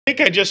I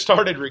think I just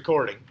started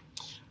recording.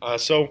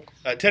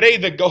 Today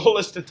the goal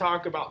is to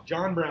talk about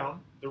John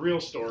Brown, the real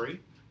story,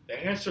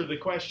 to answer the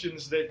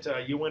questions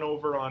that you went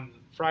over on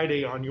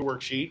Friday on your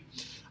worksheet.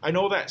 I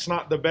know that's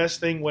not the best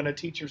thing when a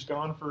teacher's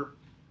gone for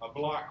a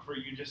block for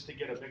you just to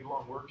get a big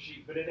long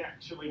worksheet, but it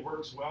actually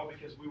works well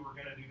because we were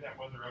going to do that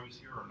whether I was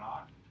here or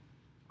not.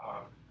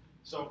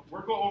 So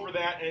we'll go over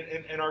that,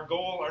 and our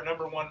goal, our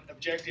number one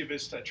objective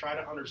is to try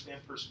to understand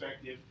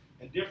perspective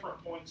and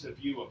different points of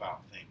view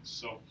about things.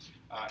 So,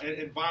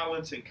 and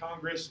violence in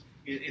Congress,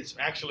 it's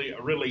actually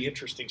a really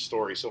interesting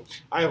story. So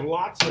I have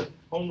lots of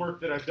homework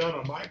that I've done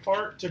on my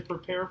part to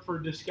prepare for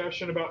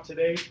discussion about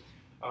today.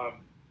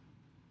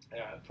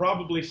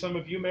 Probably some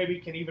of you maybe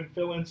can even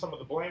fill in some of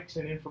the blanks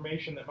and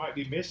information that might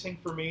be missing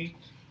for me,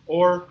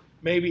 or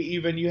maybe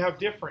even you have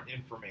different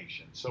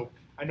information. So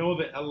I know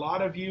that a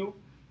lot of you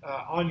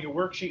on your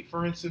worksheet,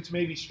 for instance,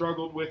 maybe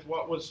struggled with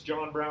what was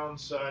John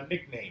Brown's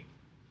nickname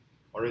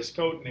or his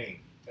code name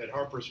at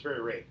Harper's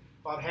Ferry.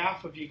 About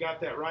half of you got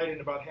that right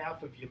and about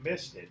half of you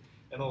missed it.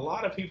 And a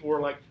lot of people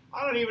were like,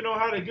 I don't even know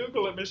how to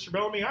Google it, Mr.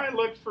 Bellamy. I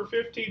looked for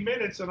 15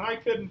 minutes and I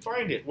couldn't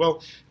find it.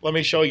 Well, let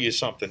me show you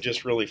something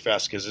just really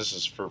fast because this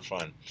is for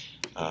fun.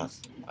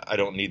 I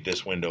don't need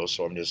this window,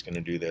 so I'm just going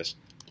to do this.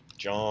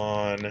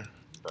 John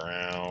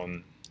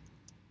Brown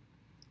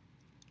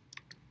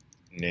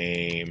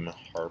name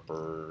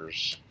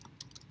Harper's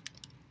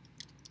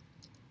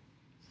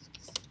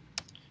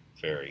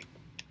Ferry.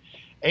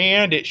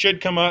 And it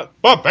should come up,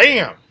 but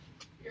bam!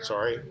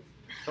 Sorry,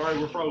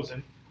 we're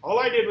frozen. All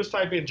I did was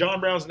type in John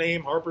Brown's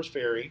name, Harper's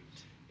Ferry,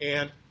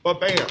 and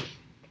but bam!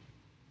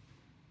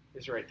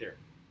 It's right there.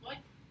 What?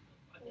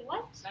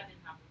 That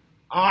didn't happen.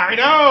 I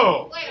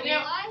know! Wait,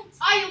 what?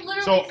 I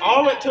literally So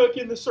all that. it took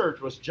in the search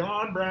was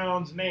John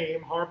Brown's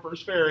name,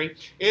 Harper's Ferry.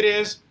 It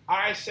is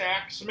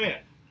Isaac Smith.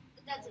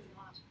 That's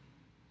not.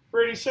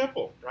 Pretty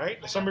simple, right?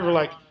 Some people were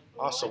like,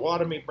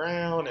 Osawatomie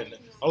Brown, and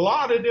a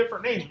lot of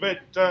different names,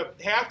 but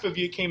half of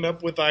you came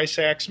up with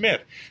Isaac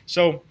Smith.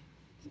 So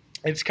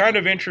it's kind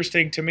of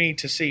interesting to me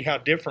to see how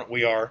different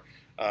we are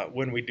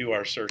when we do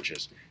our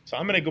searches. So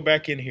I'm going to go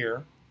back in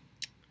here,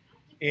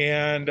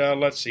 and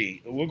let's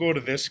see. We'll go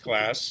to this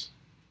class.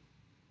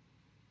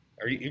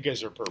 You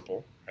guys are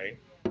purple, right?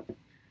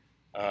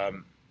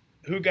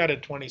 Who got a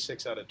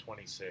 26 out of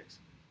 26?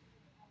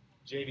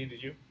 JD,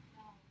 did you?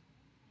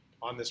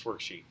 On this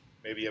worksheet.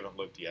 Maybe you haven't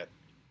looked yet.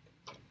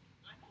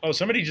 Oh,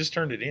 somebody just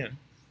turned it in.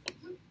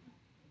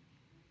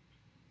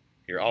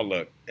 Here, I'll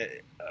look,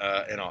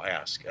 and I'll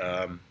ask.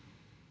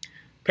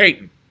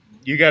 Peyton,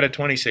 you got a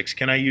 26.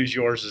 Can I use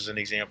yours as an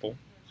example?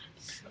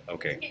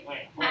 Okay.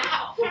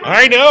 Wow.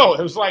 I know.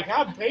 It was like,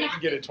 how did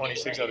Peyton get a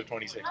 26 out of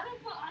 26? I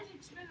didn't put Isaac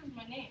Smith as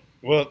my name.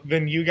 Well,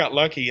 then you got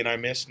lucky, and I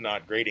missed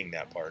not grading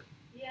that part.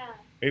 Yeah.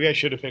 Maybe I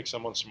should have picked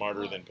someone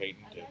smarter than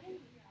Peyton to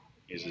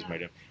use as my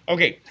name.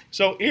 Okay,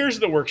 so here's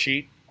the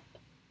worksheet.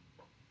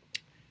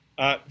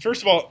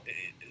 First of all,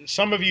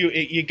 some of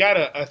you got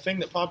a thing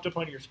that popped up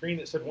on your screen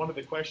that said one of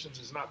the questions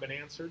has not been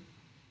answered,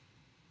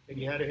 and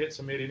you had to hit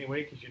submit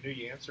anyway because you knew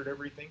you answered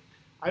everything.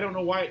 I don't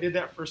know why it did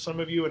that for some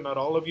of you and not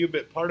all of you,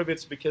 but part of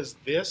it's because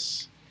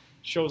this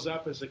shows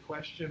up as a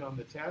question on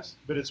the test,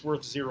 but it's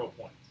worth 0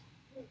 points.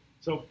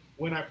 So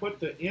when I put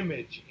the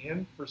image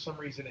in, for some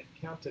reason it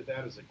counted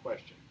that as a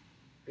question.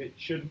 It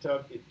shouldn't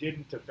have. It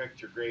didn't affect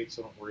your grade,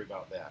 so don't worry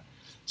about that.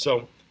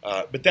 So,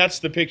 but that's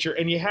the picture,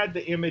 and you had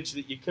the image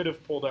that you could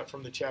have pulled up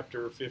from the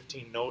chapter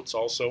 15 notes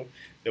also.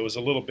 That was a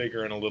little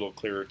bigger and a little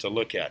clearer to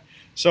look at.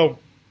 So,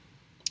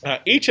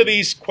 each of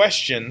these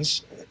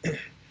questions,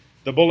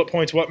 the bullet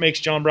points: what makes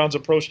John Brown's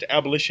approach to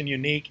abolition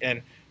unique,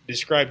 and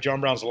describe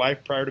John Brown's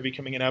life prior to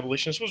becoming an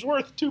abolitionist, was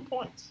worth 2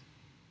 points.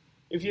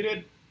 If you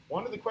did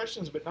one of the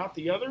questions but not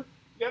the other,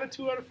 you got a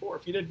 2 out of 4.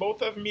 If you did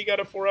both of them, you got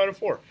a 4 out of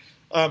 4.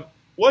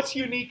 What's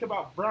unique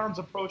about Brown's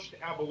approach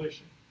to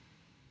abolition?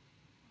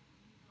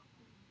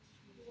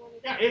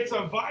 Yeah, it's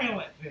a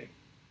violent thing.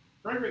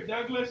 Frederick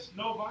Douglass,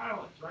 no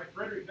violence, right?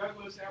 Frederick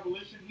Douglass,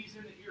 abolition, he's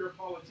in the ear of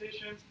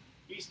politicians.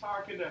 He's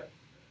talking to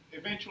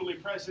eventually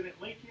President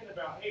Lincoln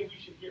about, hey, we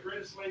should get rid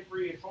of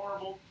slavery, it's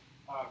horrible.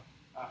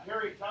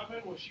 Harriet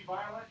Tubman, was she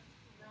violent?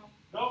 No.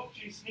 Nope,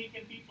 she's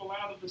sneaking people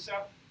out of the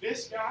South.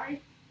 This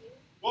guy,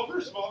 well,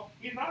 first of all,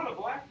 he's not a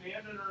black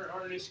man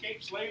or an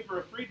escaped slave or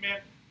a freedman.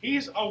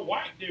 He's a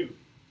white dude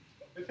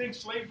that thinks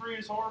slavery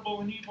is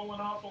horrible and evil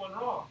and awful and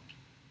wrong.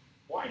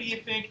 Why do you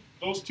think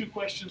those two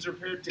questions are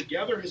paired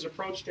together, his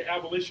approach to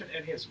abolition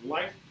and his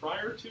life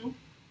prior to?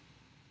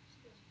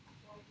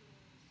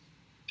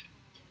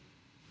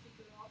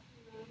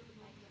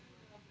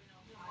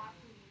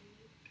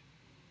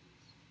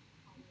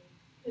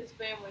 His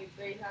family,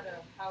 they had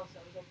a house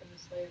that was open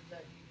to slaves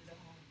that needed a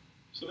home.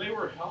 So they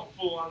were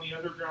helpful on the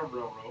Underground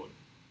Railroad.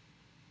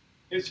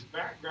 His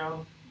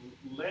background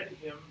led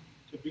him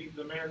to be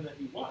the man that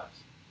he was.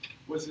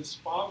 Was his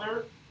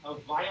father a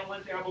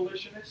violent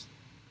abolitionist?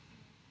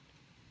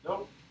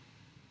 Nope.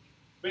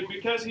 But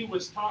because he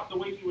was taught the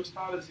way he was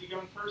taught as a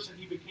young person,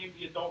 he became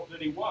the adult that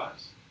he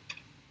was,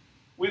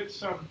 with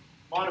some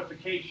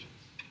modifications.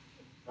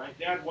 Right?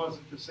 Dad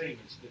wasn't the same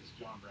as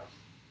John Brown.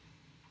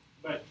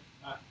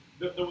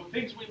 The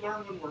things we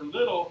learn when we're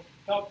little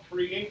help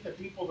create the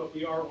people that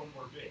we are when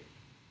we're big.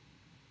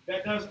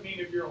 That doesn't mean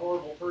if you're a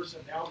horrible person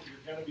now that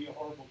you're going to be a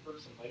horrible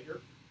person later.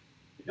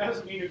 It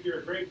doesn't mean if you're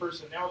a great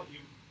person now that you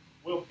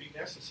will be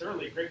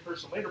necessarily a great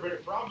person later, but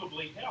it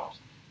probably helps.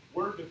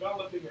 We're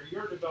developing, or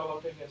you're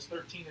developing as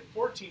 13 and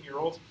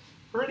 14-year-olds,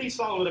 pretty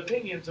solid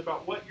opinions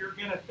about what you're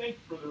going to think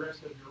for the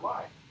rest of your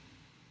life.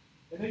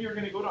 And then you're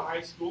going to go to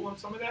high school, and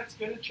some of that's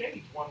going to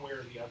change one way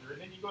or the other.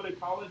 And then you go to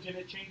college, and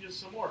it changes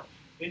some more.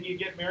 Then you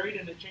get married,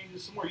 and it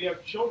changes some more. You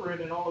have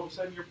children, and all of a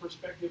sudden your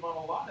perspective on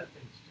a lot of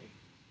things changes.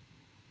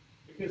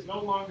 Because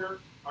no longer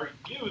are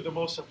you the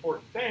most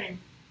important thing,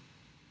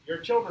 your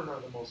children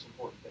are the most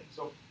important thing.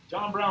 So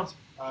John Brown's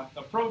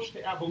approach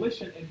to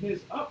abolition and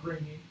his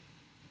upbringing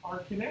are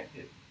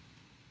connected.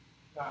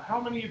 How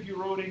many of you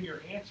wrote in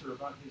your answer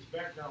about his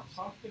background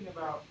something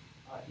about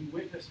he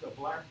witnessed a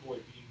black boy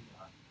being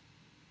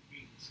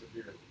beaten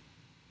severely?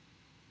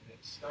 And it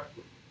stuck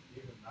with him. It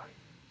gave him nightmares.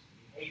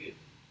 And he hated it.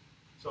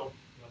 So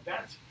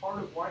that's part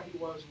of why he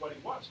was what he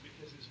was,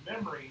 because his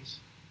memories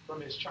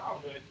from his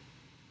childhood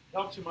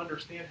helped him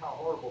understand how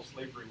horrible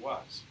slavery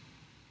was.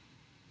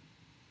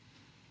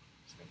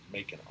 This thing's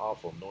making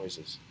awful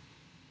noises.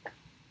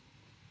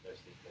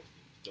 Testing.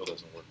 Still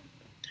doesn't work.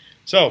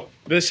 So,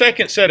 the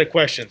second set of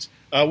questions.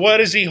 What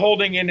is he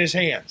holding in his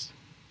hands?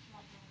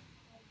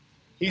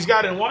 He's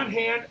got in one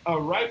hand a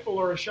rifle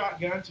or a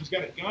shotgun. So he's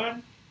got a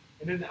gun.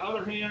 And in the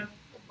other hand,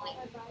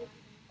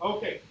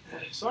 okay,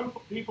 some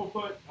people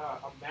put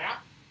a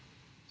map.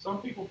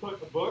 Some people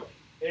put a book.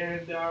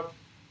 And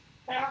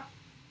half,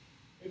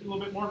 maybe a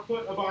little bit more,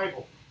 put a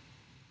Bible.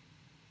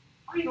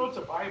 How do you know it's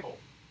a Bible?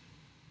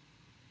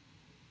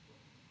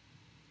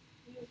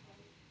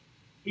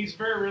 He's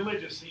very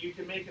religious, so you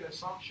can make an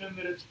assumption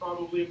that it's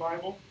probably a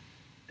Bible.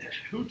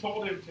 Who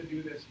told him to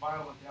do this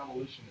violent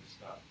abolitionist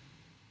stuff?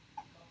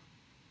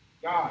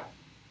 God.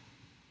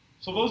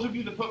 So those of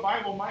you that put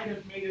Bible might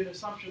have made an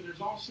assumption.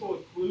 There's also a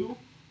clue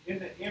in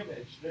the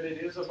image that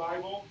it is a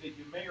Bible that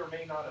you may or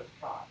may not have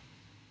caught.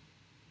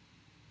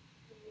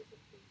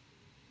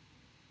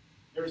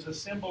 There's a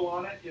symbol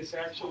on it. It's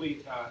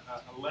actually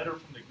a letter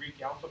from the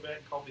Greek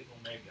alphabet called the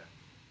Omega.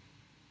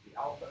 The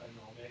Alpha and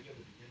the Omega,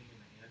 the beginning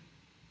and the end.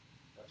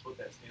 That's what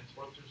that stands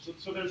for.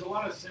 So there's a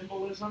lot of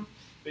symbolism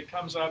that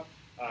comes up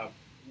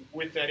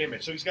with that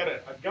image. So he's got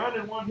a gun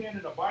in one hand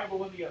and a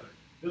Bible in the other.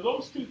 Do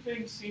those two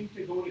things seem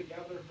to go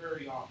together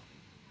very often?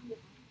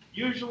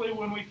 Usually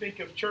when we think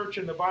of church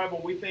and the Bible,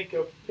 we think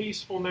of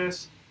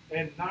peacefulness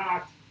and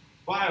not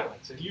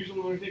violence. And usually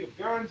when we think of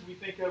guns, we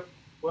think of,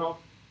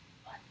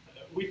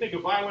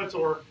 violence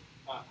or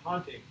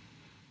hunting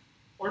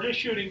or just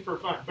shooting for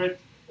fun. But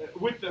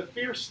with the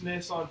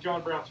fierceness on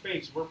John Brown's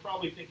face, we're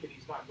probably thinking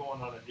he's not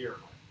going on a deer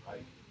hunt,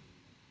 right?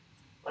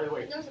 By the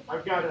way,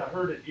 I've got a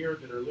herd of deer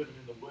that are living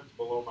in the woods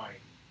below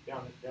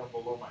down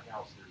below my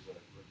house. There's a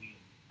ravine,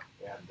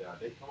 and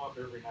they come up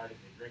every night and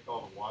they drink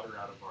all the water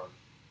out of our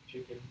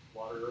chicken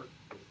water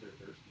because they're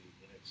thirsty,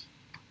 and it's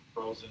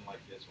frozen like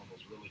this. On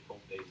those really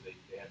cold days,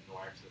 they had no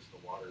access to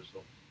water,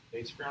 so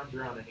they scrounge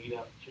around and eat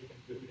up chicken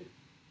food and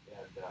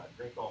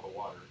drink all the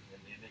water,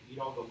 and then they eat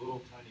all the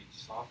little tiny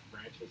soft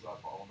branches off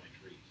all my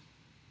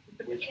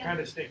trees, which kind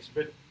of stinks.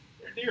 But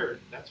they're deer,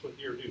 and that's what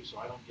deer do, so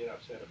I don't get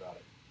upset about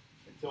it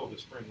until the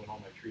spring when all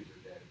my trees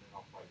are dead, and then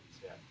I'll probably be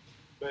sad.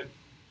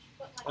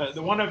 But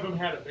the one of them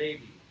had a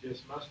baby.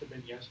 Just must have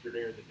been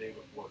yesterday or the day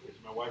before, because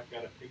my wife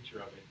got a picture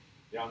of it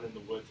down in the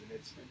woods, and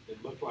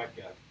it looked like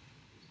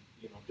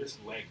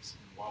just legs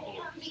and wobble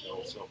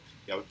still. So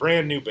yeah, a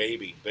brand new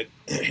baby. But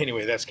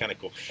anyway, that's kind of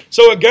cool.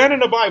 So a gun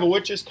and a Bible,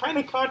 which is kind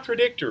of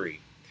contradictory.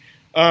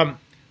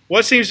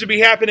 What seems to be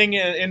happening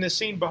in the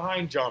scene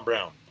behind John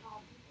Brown?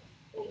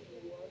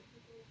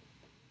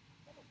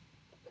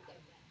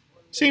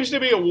 Seems to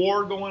be a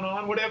war going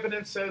on. What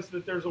evidence says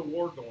that there's a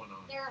war going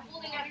on? They're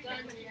holding out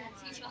guns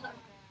against each other.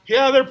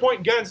 Yeah, they're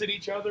pointing guns at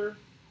each other.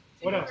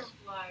 What else?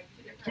 Flags.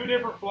 Two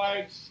different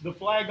flags. The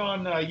flag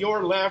on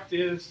your left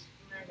is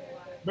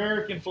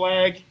American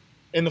flag.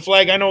 And the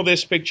flag, I know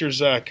this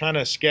picture's kind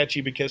of sketchy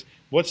because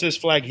what's this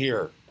flag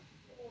here?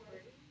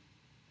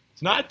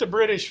 It's not the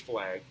British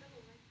flag.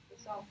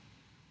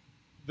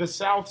 The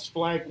South's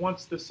flag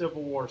once the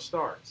Civil War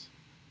starts.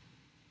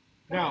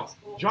 Now,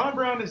 John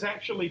Brown is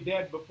actually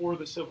dead before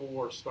the Civil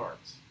War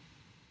starts.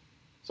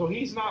 So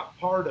he's not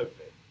part of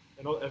it.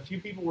 And a few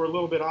people were a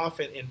little bit off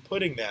in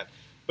putting that.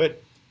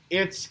 But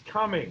it's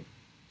coming.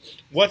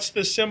 What's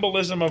the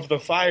symbolism of the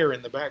fire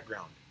in the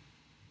background?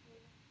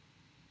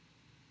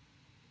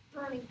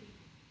 Burning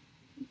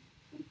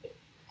people.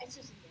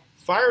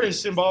 Fire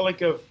is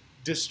symbolic of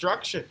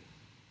destruction.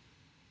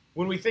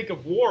 When we think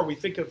of war, we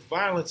think of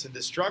violence and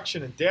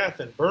destruction and death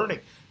and burning.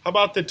 How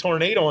about the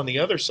tornado on the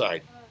other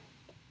side?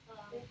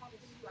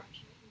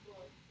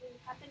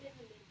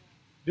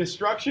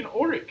 Destruction,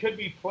 or it could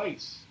be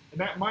place. And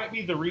that might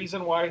be the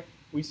reason why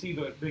we see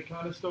the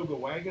Conestoga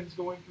wagons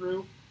going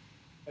through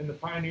and the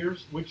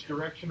pioneers. Which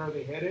direction are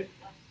they headed?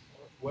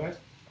 West.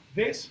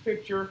 This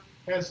picture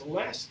has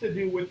less to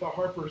do with the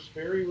Harper's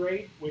Ferry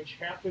raid, which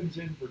happens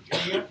in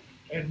Virginia,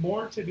 and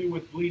more to do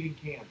with bleeding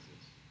Kansas.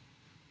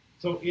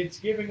 So it's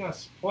giving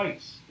us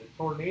place. The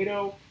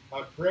tornado,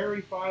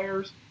 prairie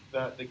fires,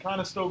 the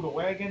Conestoga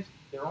wagons,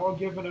 they're all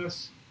giving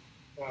us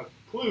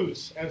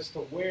clues as to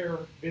where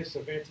this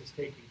event is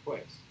taking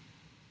place.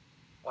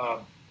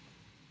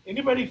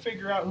 Anybody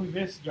figure out who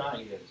this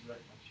guy is? Right,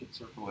 I should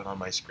circle it on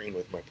my screen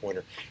with my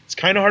pointer. It's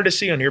kind of hard to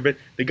see on here, but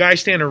the guy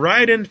standing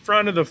right in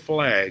front of the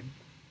flag.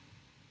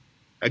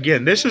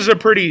 Again, this is a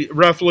pretty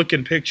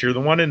rough-looking picture.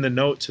 The one in the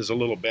notes is a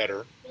little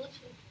better.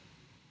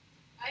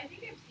 I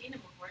think I've seen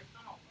him before. It's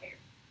not on where.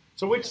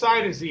 So which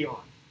side is he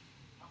on?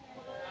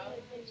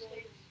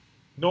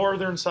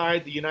 Northern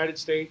side, the United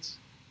States.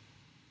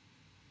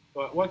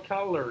 But what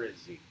color is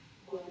he?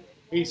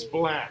 He's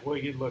black. Well,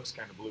 he looks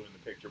kind of blue in the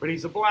picture, but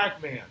he's a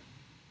black man.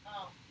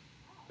 Oh.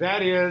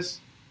 That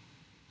is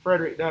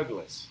Frederick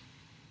Douglass.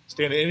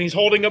 Standing, and he's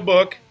holding a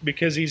book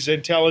because he's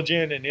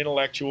intelligent and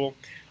intellectual.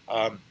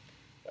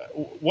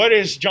 What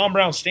is John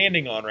Brown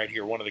standing on right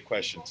here? One of the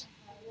questions.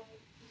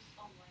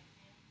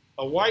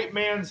 A white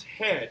man's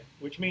head,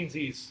 which means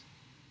he's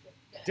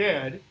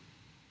dead.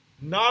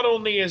 Not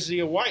only is he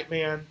a white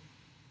man,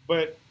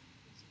 but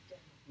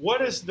what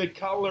does the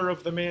color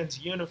of the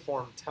man's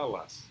uniform tell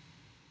us?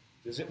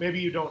 Does it? Maybe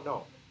you don't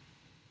know.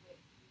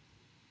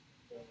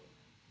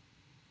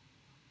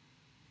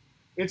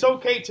 It's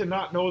okay to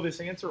not know this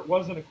answer. It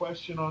wasn't a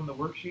question on the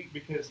worksheet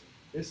because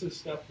this is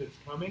stuff that's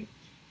coming.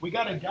 We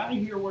got a guy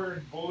here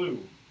wearing blue,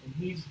 and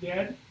he's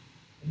dead,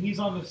 and he's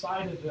on the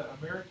side of the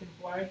American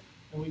flag.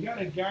 And we got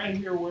a guy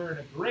here wearing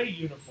a gray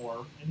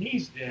uniform, and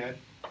he's dead,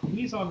 and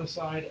he's on the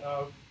side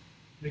of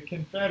the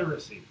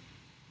Confederacy.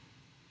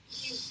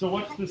 So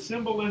what's the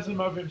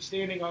symbolism of him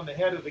standing on the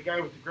head of the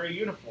guy with the gray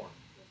uniform?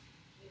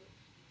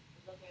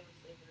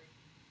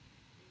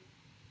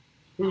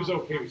 Who's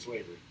okay with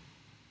slavery?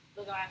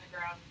 The guy on the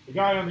ground. The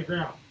guy on the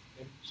ground.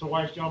 And so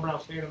why is John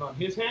Brown standing on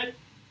his head?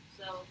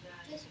 So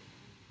that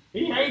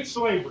He hates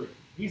slavery.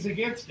 He's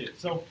against it.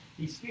 So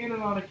he's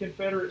standing on a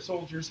Confederate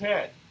soldier's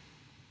head.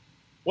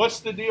 What's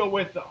the deal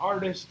with the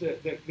artist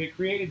that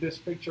created this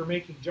picture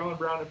making John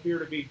Brown appear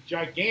to be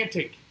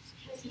gigantic?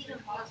 he's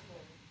impossible.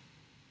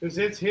 Because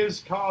it's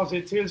his cause,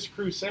 it's his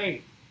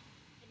crusade.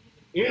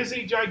 Is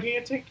he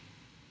gigantic?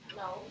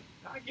 No.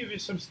 I'll give you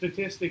some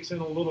statistics in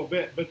a little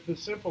bit, but the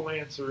simple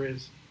answer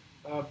is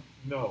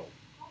no.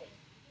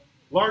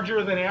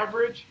 Larger than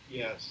average?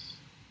 Yes.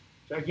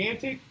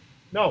 Gigantic?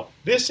 No.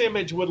 This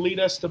image would lead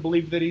us to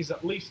believe that he's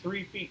at least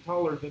 3 feet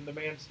taller than the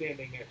man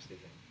standing next to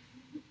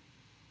him.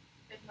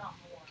 If not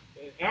more.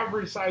 An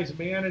average-sized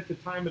man at the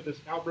time of this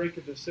outbreak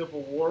of the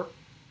Civil War,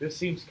 this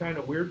seems kind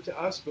of weird to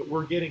us, but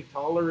we're getting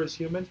taller as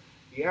humans.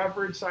 The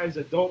average-sized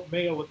adult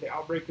male at the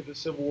outbreak of the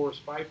Civil War is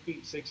 5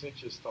 feet 6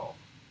 inches tall.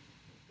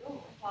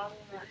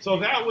 So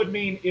that would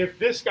mean if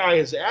this guy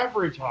is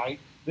average height,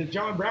 that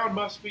John Brown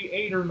must be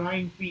 8 or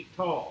 9 feet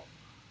tall.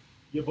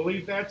 You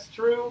believe that's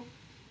true?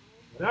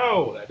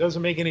 No, that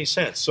doesn't make any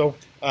sense. So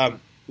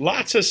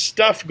lots of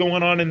stuff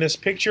going on in this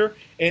picture,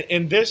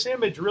 and this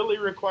image really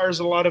requires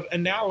a lot of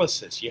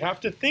analysis. You have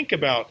to think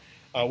about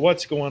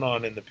what's going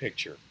on in the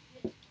picture.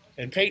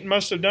 And Peyton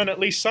must have done at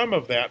least some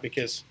of that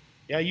because,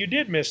 yeah, you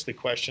did miss the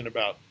question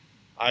about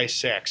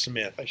Isaac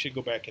Smith. I should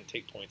go back and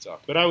take points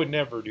off, but I would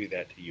never do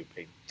that to you,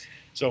 Peyton.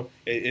 So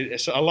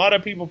a lot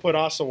of people put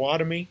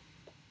Osawatomie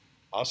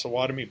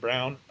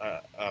Brown.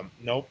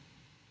 Nope.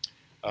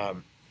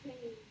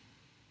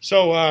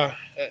 So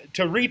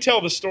to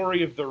retell the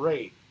story of the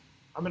raid,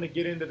 I'm going to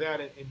get into that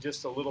in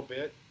just a little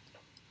bit.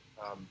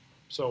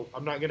 So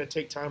I'm not going to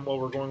take time while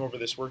we're going over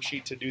this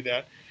worksheet to do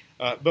that.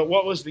 But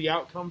what was the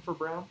outcome for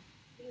Brown?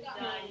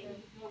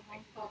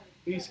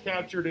 He's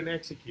captured and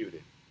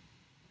executed.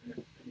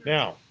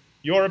 Now,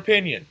 your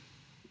opinion.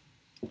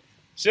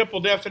 Simple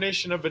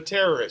definition of a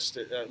terrorist.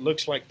 It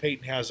looks like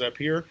Peyton has up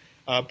here.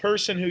 A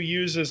person who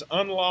uses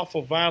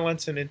unlawful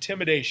violence and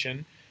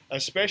intimidation,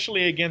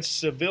 especially against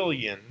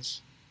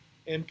civilians,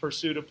 in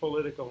pursuit of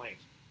political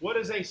aims. What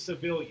is a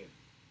civilian?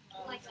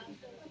 A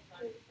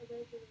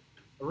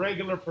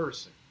regular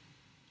person.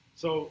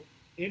 So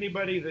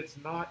anybody that's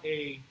not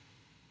a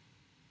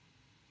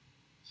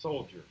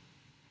soldier.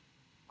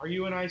 Are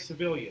you and I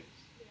civilians?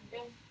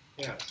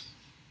 Yes.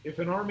 If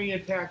an army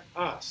attacked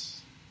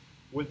us,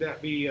 would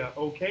that be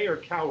okay or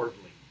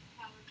cowardly?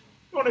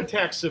 Don't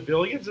attack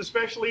civilians,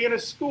 especially in a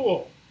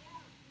school.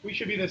 We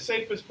should be the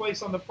safest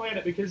place on the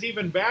planet because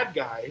even bad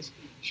guys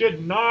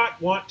should not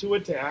want to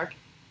attack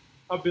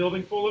a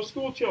building full of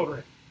school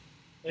children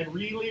and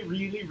really,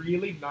 really,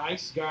 really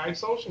nice guy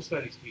social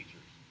studies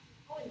teachers.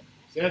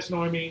 Yes,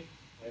 Noemi,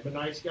 I'm a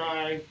nice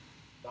guy.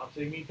 Stop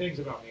saying mean things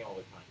about me all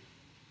the time.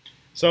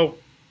 So,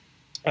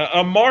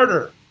 a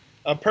martyr,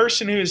 a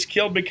person who is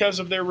killed because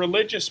of their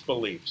religious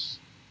beliefs.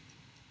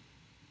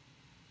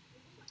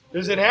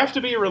 Does it have to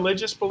be a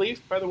religious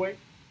belief, by the way?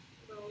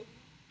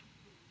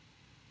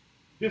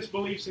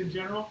 Disbeliefs in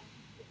general?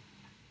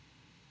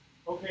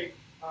 Okay,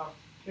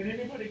 can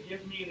anybody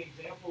give me an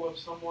example of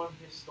someone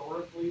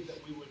historically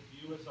that we would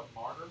view as a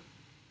martyr?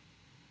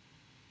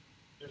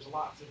 There's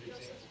lots of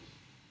examples.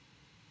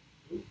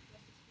 Who?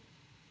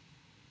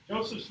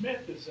 Joseph Smith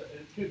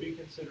could be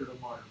considered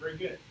a martyr. Very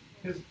good.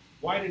 Because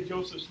why did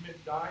Joseph Smith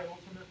die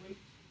ultimately?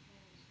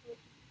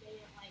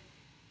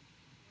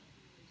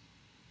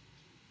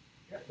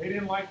 Yeah, they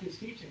didn't like his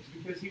teachings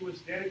because he was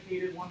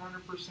dedicated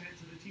 100%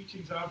 to the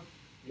teachings of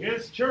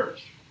his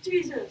church.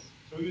 Jesus.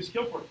 So he was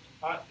killed for it.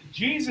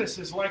 Jesus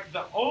is like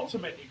the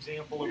ultimate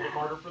example of a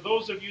martyr. For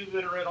those of you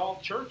that are at all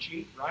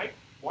churchy, right?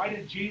 Why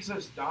did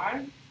Jesus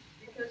die?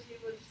 Because he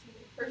was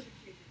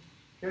persecuted.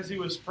 Because he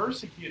was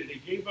persecuted. He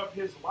gave up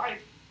his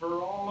life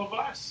for all of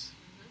us.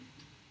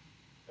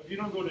 If you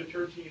don't go to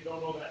church and you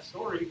don't know that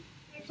story,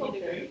 it's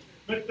okay.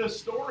 But the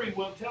story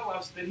will tell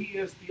us that he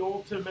is the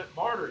ultimate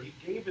martyr. He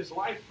gave his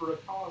life for a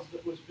cause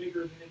that was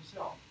bigger than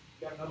himself.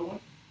 Got another one?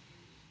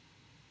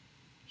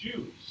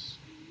 Jews.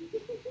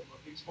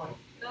 Explain.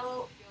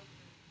 No.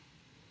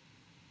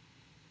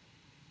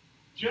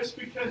 Just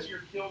because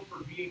you're killed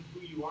for being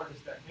who you are,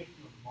 does that make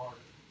you a martyr?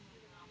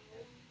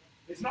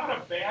 It's not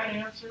a bad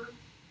answer.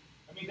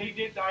 I mean, they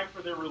did die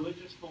for their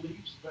religious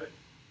beliefs, but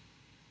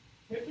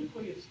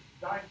typically it's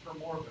died for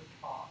more of a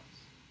cause.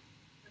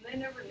 And they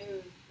never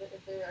knew that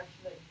if they were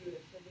actually like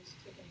Jewish, they just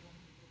took anyone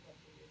who did what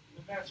they did.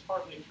 And that's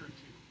partly true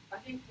too. I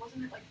think,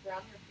 wasn't it like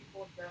brown hair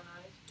people with brown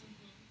eyes?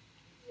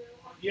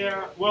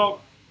 Yeah,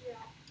 well,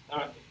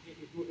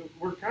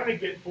 we're kind of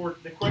getting for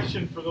the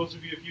question for those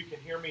of you, if you can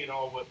hear me and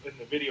all in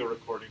the video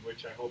recording,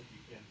 which I hope you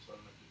can, so I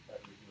don't have to try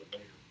to review it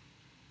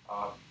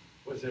later.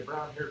 Was it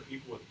brown-haired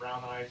people with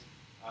brown eyes?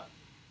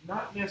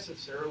 Not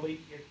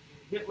necessarily. In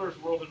Hitler's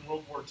world in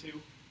World War II,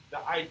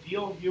 the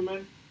ideal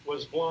human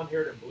was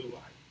blonde-haired and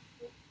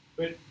blue-eyed.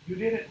 But you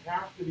didn't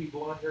have to be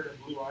blonde-haired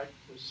and blue-eyed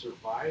to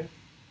survive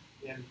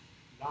in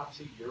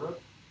Nazi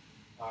Europe.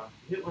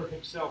 Hitler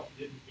himself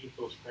didn't meet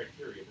those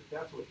criteria, but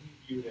that's what he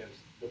viewed as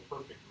the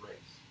perfect race.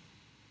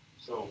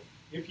 So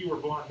if you were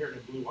blonde-haired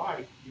and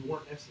blue-eyed, you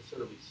weren't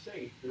necessarily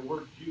safe. There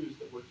were Jews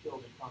that were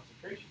killed in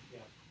concentration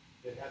camps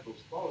that had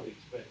those qualities,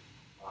 but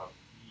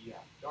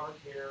dark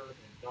hair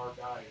and dark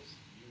eyes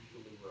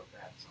usually were a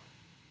bad sign.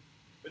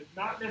 But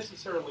not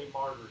necessarily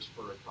martyrs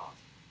for a cause.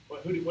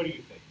 What do you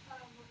think?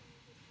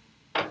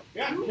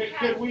 Yeah,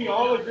 could we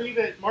all agree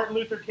that Martin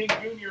Luther King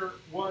Jr.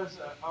 was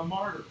a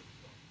martyr?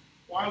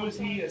 Why was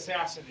he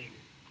assassinated?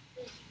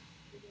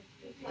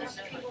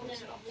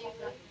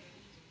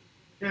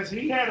 Because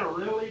he had a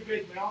really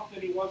big mouth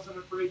and he wasn't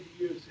afraid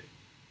to use it.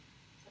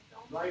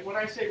 Right? When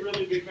I say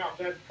really big mouth,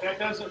 that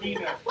doesn't mean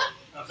a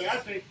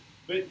bad thing.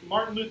 But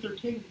Martin Luther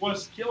King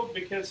was killed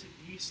because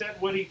he said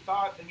what he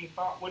thought and he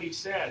thought what he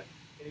said.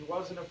 And he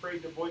wasn't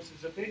afraid to voice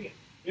his opinion.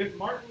 If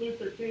Martin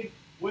Luther King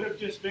would have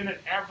just been an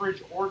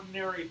average,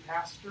 ordinary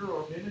pastor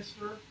or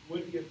minister,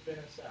 would he have been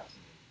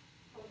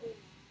assassinated?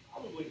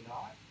 Probably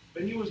not.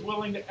 But he was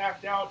willing to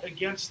act out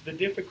against the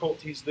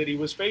difficulties that he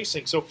was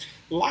facing. So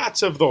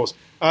lots of those.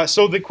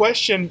 So the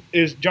question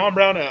is, John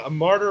Brown a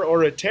martyr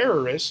or a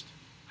terrorist?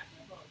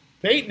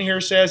 Peyton here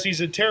says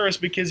he's a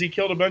terrorist because he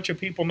killed a bunch of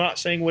people, not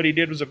saying what he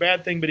did was a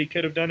bad thing, but he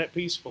could have done it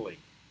peacefully.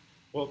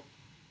 Well,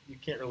 you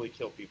can't really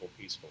kill people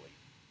peacefully.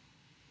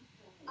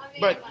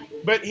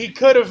 But he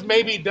could have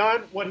maybe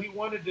done what he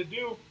wanted to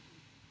do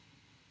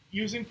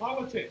using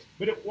politics,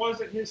 but it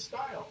wasn't his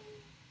style.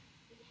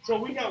 So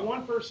we got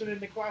one person in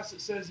the class that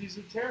says he's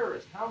a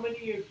terrorist. How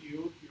many of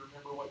you, if you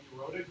remember what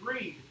you wrote,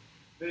 agreed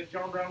that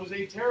John Brown was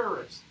a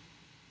terrorist?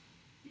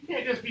 You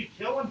can't just be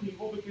killing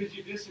people because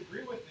you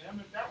disagree with them.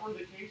 If that were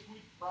the case,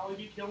 we'd probably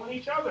be killing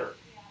each other.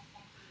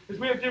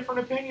 Because we have different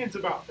opinions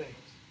about things.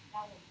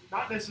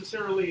 Not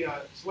necessarily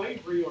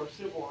slavery or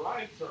civil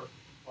rights or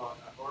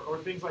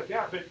things like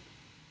that, but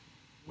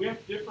we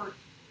have different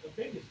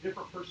opinions,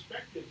 different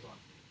perspectives on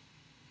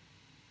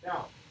things.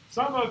 Now,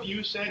 some of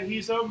you said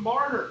he's a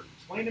martyr.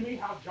 Explain to me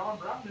how John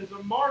Brown is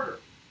a martyr.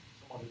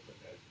 Someone who put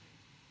that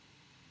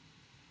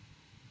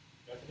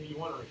in. Bethany, you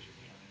want to raise your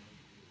hand? I know you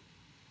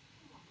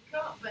do.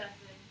 Come on,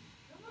 Bethany.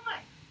 Come on.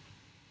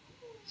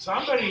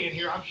 Somebody in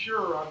here, I'm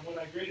sure, when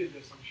I graded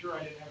this, I'm sure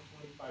I didn't have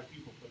 25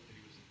 people put that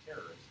he was a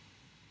terrorist.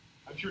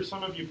 I'm sure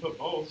some of you put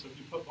both, so if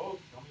you put both,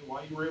 tell me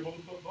why you were able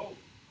to put both.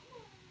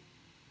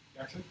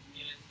 Jackson? I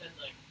mean, it said,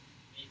 like,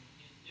 I mean,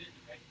 he was doing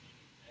the right thing.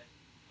 He said,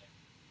 like,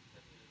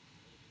 because of his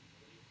religious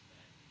beliefs that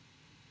he, like,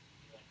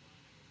 wanted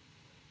to,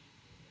 like,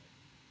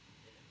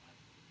 did it by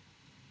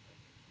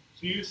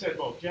So you said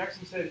both.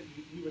 Jackson said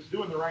he was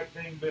doing the right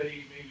thing, but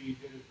he maybe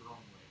did it the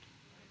wrong way.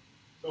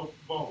 So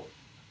both.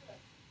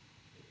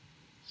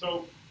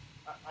 So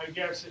I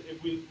guess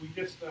if we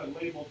just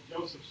labeled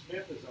Joseph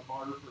Smith as a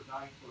martyr for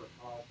dying for a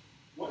cause,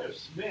 what if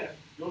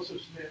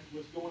Joseph Smith,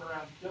 was going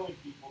around killing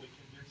people to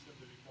convince them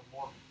to become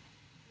Mormon?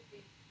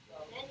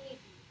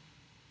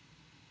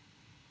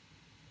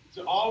 It's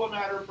all a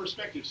matter of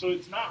perspective. So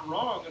it's not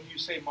wrong if you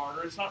say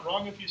martyr. It's not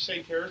wrong if you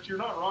say terrorist. You're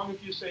not wrong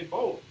if you say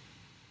both.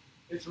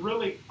 It's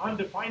really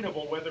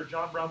undefinable whether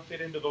John Brown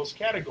fit into those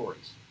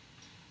categories.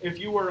 If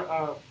you were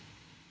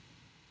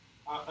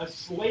a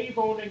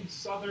slave-owning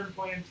southern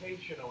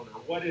plantation owner,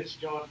 what is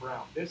John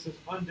Brown? This is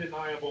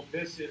undeniable.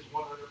 This is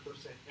 100%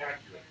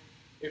 accurate.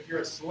 If you're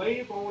a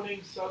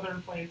slave-owning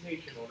southern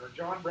plantation owner,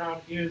 John Brown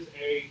is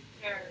a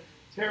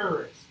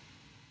terrorist.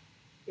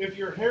 If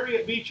you're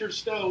Harriet Beecher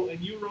Stowe and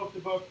you wrote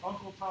the book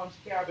Uncle Tom's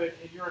Cabin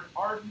and you're an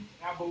ardent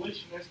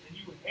abolitionist and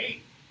you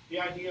hate the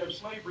idea of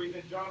slavery,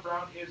 then John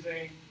Brown is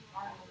a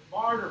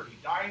martyr. He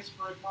dies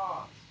for a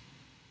cause.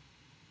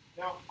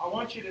 Now, I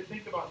want you to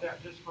think about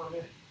that just for a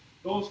minute.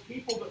 Those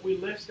people that we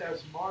list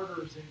as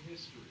martyrs in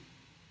history,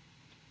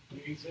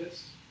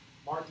 Jesus,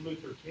 Martin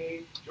Luther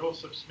King,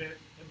 Joseph Smith,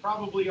 and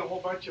probably a whole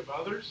bunch of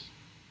others.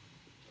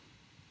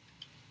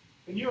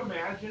 Can you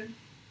imagine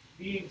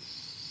being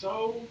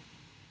so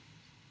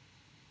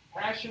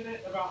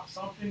passionate about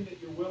something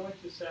that you're willing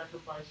to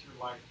sacrifice your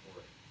life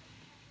for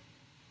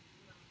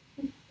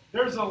it?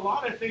 There's a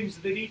lot of things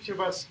that each of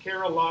us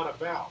care a lot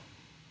about.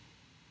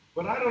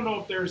 But I don't know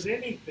if there's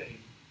anything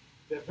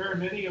that very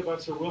many of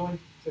us are willing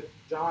to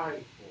die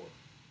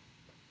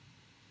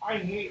for. I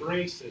hate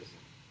racism.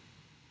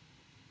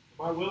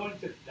 Am I willing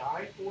to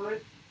die for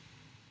it?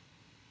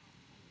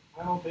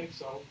 I don't think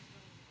so.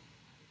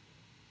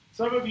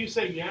 Some of you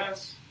say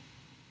yes.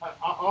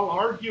 I'll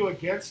argue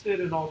against it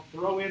and I'll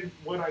throw in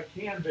what I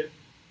can, but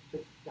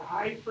to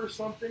die for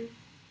something,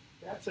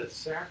 that's a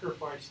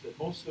sacrifice that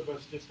most of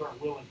us just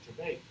aren't willing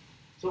to make.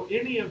 So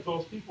any of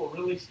those people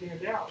really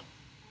stand out.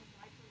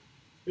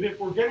 But if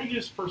we're going to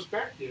use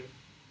perspective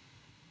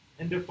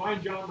and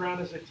define John Brown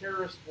as a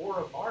terrorist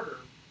or a martyr,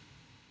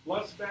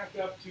 let's back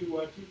up to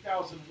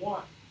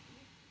 2001,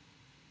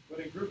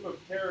 when a group of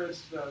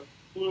terrorists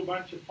flew a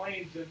bunch of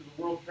planes into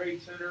the World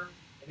Trade Center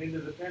and into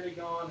the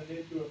Pentagon and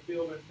into a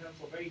field in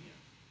Pennsylvania.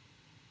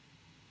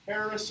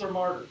 Terrorists or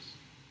martyrs?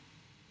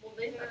 Well,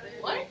 they thought they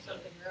were What? doing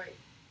something right.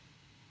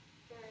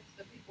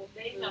 The people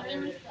They who thought were it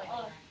was doing to something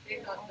us. right. They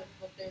thought that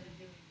what they were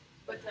doing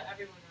was But to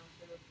everyone else,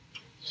 they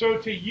were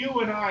So to you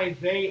and I,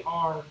 they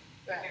are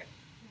bad.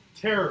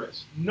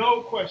 terrorists.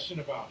 No question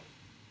about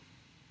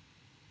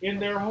it. In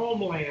their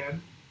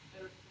homeland,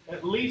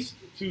 at least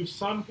to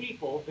some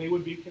people, they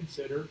would be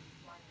considered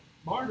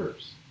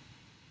martyrs.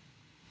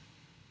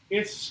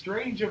 It's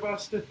strange of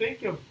us to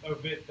think of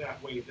it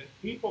that way, that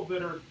people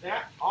that are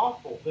that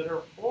awful, that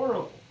are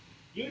horrible,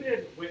 you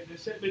didn't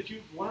witness it, but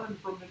you've learned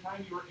from the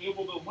time you were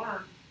able to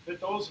learn that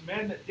those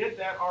men that did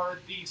that are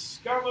the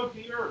scum of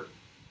the earth.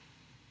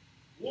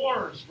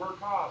 Wars were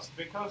caused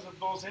because of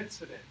those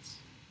incidents,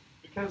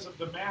 because of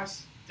the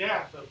mass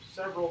death of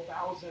several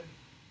thousand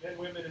men,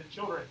 women, and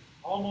children,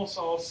 almost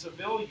all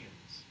civilians.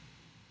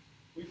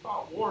 We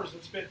fought wars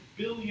and spent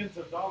billions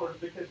of dollars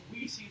because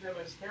we see them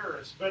as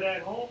terrorists. But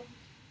at home,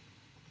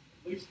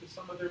 at least to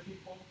some of their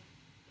people,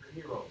 they're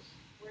heroes.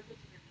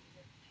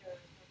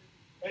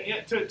 And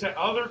yet to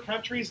other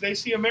countries, they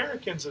see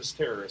Americans as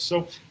terrorists.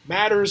 So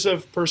matters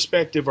of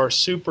perspective are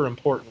super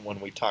important when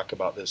we talk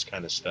about this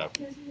kind of stuff.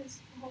 Because his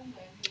homeland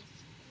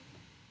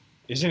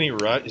is Isn't he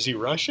Is he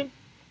Russian?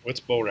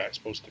 What's Borat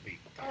supposed to be?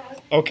 I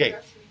think Okay.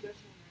 Russian goes to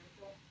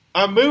America.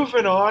 I'm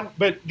moving on,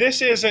 but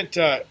this isn't,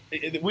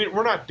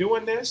 we're not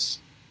doing this,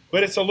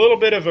 but it's a little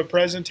bit of a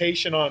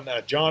presentation on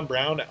John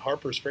Brown at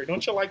Harper's Ferry.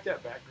 Don't you like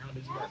that background?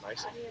 Isn't that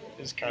nice?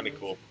 It's kind of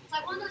cool. It's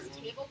like one of those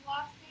tablecloth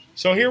things.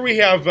 So here we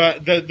have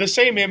the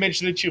same image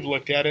that you've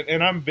looked at,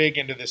 and I'm big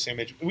into this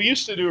image. We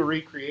used to do a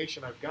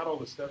recreation. I've got all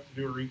the stuff to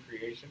do a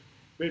recreation,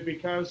 but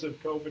because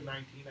of COVID-19,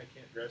 I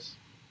can't dress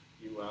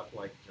you up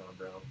like John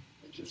Brown,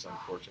 which is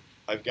unfortunate.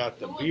 I've got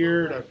the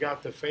beard, I've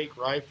got the fake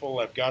rifle,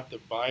 I've got the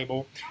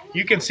Bible.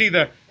 You can see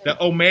the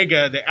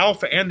Omega, the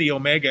Alpha and the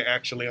Omega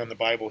actually on the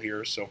Bible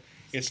here, so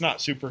it's not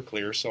super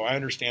clear. So I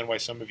understand why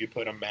some of you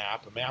put a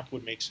map. A map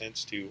would make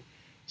sense too.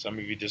 Some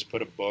of you just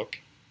put a book.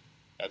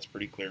 That's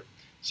pretty clear.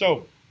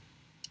 So,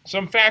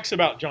 some facts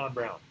about John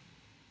Brown.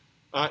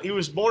 He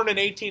was born in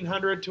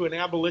 1800 to an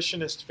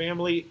abolitionist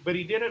family, but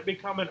he didn't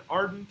become an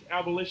ardent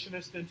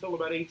abolitionist until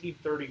about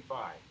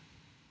 1835.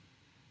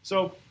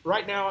 So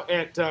right now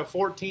at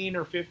 14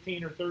 or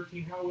 15 or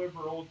 13, however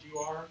old you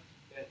are,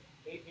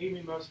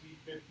 Amy must be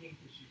 15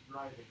 because she's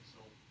driving, so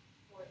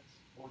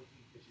 14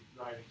 because she's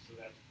driving, so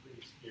that's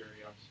pretty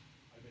scary.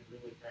 I've been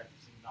really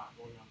practicing not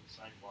going on the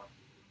sidewalk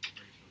because of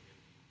the racial.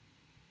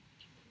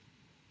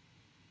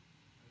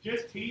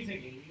 Just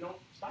teasing you. You don't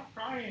stop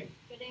crying.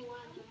 Getting one.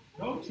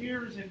 No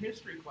tears in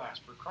history class,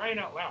 for crying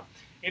out loud.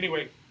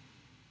 Anyway,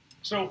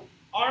 so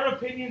our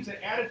opinions and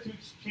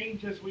attitudes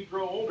change as we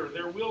grow older.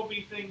 There will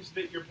be things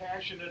that you're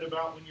passionate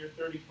about when you're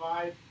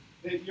 35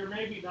 that you're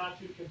maybe not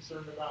too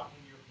concerned about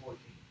when you're 14.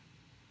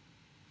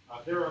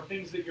 There are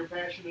things that you're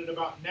passionate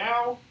about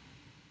now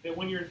that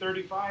when you're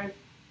 35,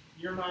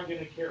 you're not going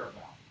to care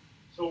about.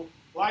 So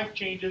life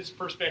changes,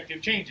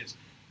 perspective changes.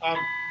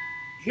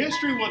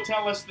 History will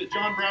tell us that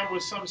John Brown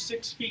was some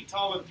 6 feet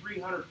tall and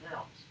 300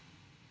 pounds.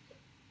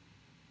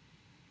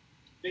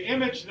 The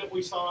image that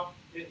we saw,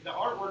 the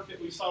artwork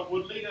that we saw,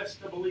 would lead us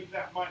to believe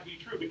that might be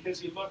true because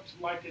he looked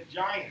like a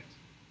giant.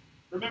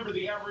 Remember,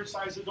 the average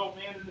size adult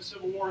man in the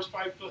Civil War is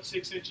 5 foot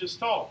 6 inches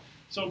tall.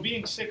 So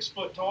being 6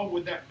 foot tall,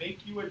 would that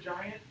make you a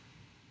giant?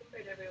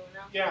 Compared to everyone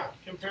else. Yeah,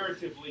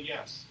 comparatively,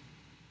 yes.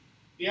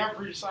 The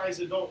average size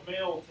adult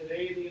male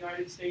today in the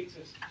United States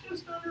is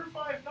just under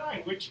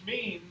 5'9", which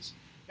means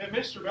that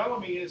Mr.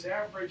 Bellamy is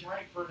average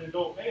height for an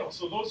adult male.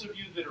 So those of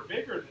you that are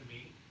bigger than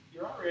me,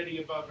 you're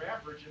already above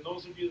average, and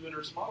those of you that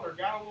are smaller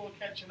got a little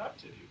catching up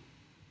to do.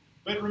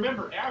 But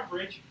remember,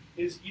 average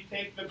is you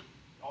take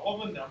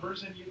all the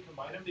numbers and you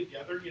combine them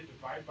together, and you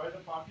divide by the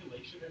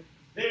population, and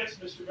this,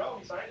 Mr.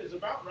 Bellamy's side, is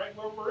about right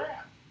where we're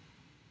at.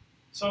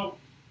 So,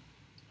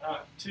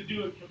 to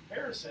do a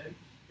comparison,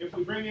 if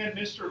we bring in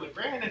Mr.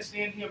 LeGrand and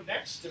stand him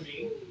next to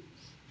me,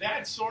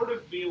 that'd sort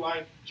of be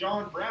like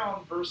John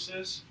Brown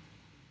versus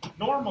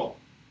normal.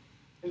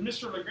 And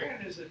Mr.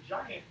 LeGrand is a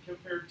giant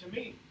compared to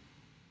me.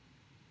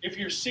 If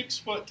you're 6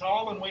 foot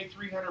tall and weigh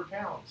 300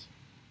 pounds,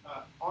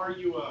 are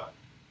you a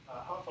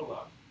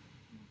Hufflepuff?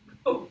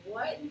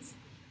 What?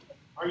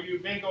 Are you a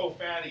big old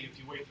fatty if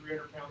you weigh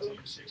 300 pounds and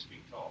you're 6 feet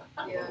tall?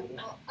 Yeah.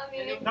 Well, I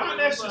mean, Not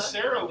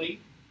necessarily,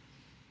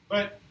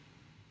 but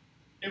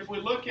if we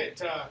look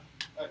at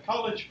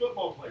college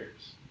football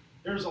players,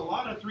 there's a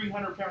lot of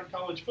 300-pound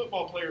college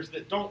football players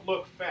that don't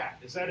look fat.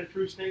 Is that a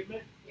true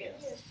statement?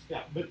 yes.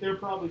 Yeah, but they're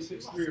probably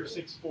 6'3" or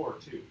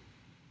 6'4" too,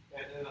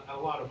 and a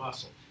lot of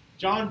muscle.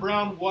 John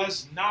Brown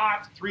was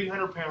not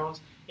 300 pounds.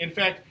 In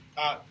fact,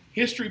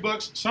 history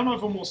books, some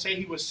of them will say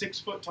he was 6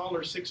 foot tall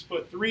or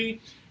 6'3".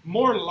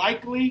 More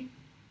likely,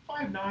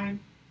 5'9".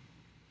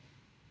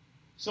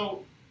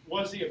 So,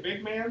 was he a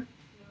big man?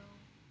 No.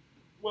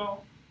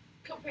 Well,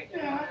 Compared to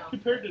yeah, now.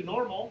 compared to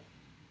normal.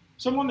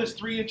 Someone that's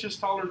 3 inches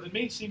taller than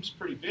me seems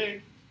pretty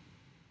big,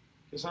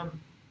 because I'm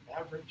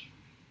average.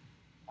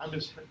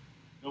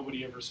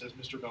 Nobody ever says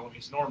Mr.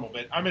 Bellamy's normal,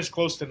 but I'm as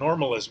close to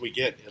normal as we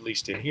get, at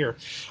least in here.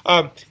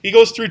 He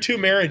goes through 2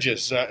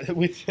 marriages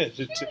with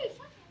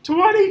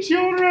 20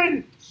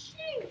 children.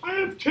 I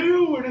have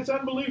 2, and it's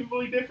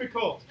unbelievably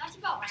difficult. That's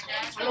about my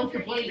dad. I don't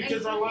complain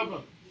because I love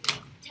them.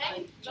 10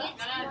 kids.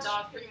 Gonna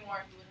adopt 3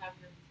 more. He would have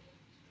your.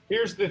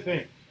 Here's the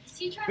thing. Is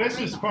he trying to This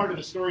raise is a part of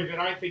the army? story that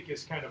I think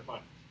is kind of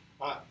fun.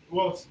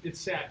 Well, it's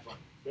sad fun,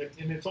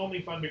 and it's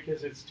only fun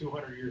because it's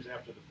 200 years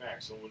after the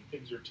fact. So when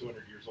things are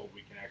 200 years old,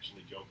 we can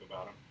actually joke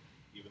about them,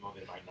 even though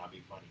they might not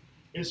be funny.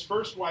 His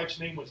first wife's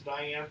name was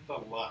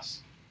Diantha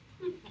Lusk.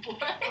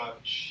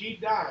 She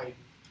died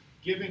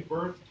giving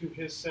birth to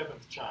his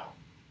 7th child.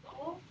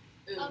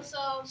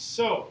 So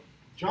So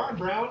John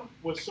Brown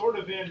was sort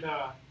of in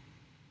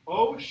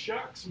oh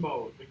shucks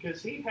mode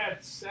because he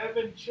had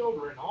 7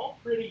 children, all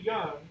pretty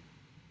young,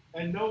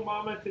 and no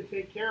mama to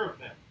take care of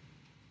them.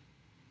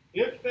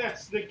 If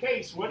that's the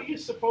case, what do you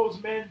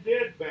suppose men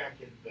did back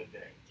in the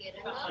day? get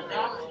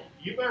another one.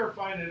 You better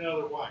find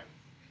another wife.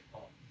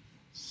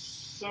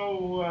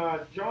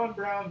 So John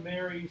Brown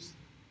marries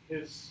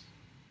his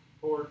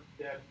poor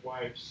dead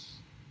wife's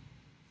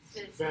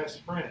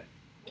best friend.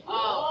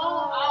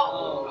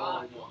 Oh,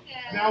 God.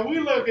 Okay. Now we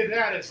look at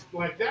that as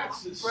like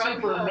that's a Bro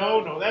super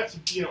code. no. That's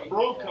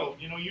bro code.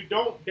 You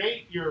don't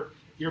date your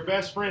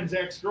best friend's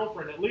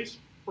ex-girlfriend, at least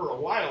for a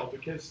while,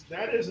 because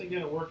that isn't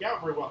going to work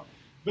out very well.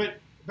 But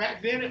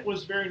back then it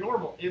was very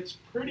normal. It's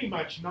pretty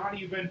much not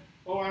even,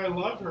 oh, I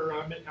love her.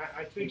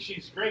 I think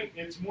she's great.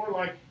 It's more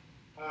like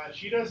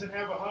she doesn't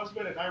have a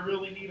husband and I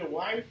really need a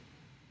wife.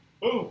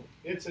 Boom,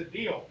 it's a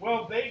deal.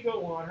 Well, they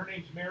go on. Her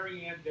name's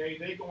Mary Ann Day.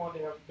 They go on to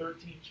have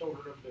 13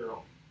 children of their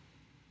own.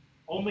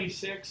 Only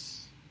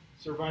 6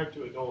 survived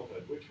to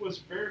adulthood, which was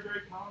very,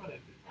 very common at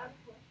the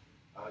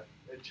time.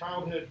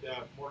 Childhood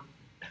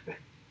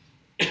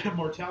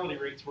mortality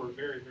rates were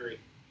very, very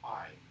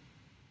high.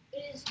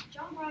 Is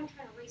John Brown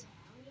trying to raise an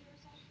army or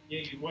something?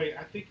 Yeah, wait,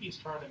 I think he's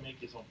trying to make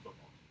his own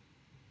football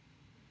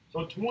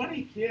team. So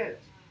 20 kids.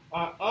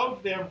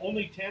 Of them,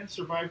 only 10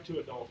 survived to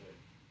adulthood.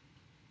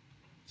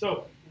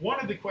 So one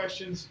of the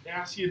questions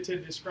asks you to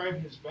describe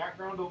his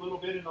background a little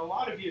bit, and a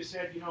lot of you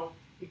said,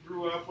 he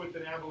grew up with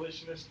an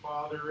abolitionist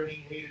father and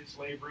he hated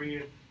slavery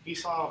and he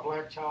saw a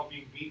black child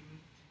being beaten.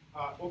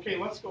 Okay,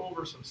 let's go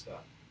over some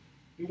stuff.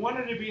 He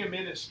wanted to be a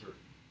minister.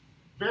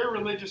 Very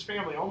religious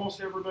family.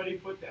 Almost everybody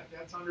put that.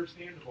 That's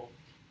understandable.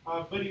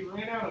 But he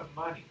ran out of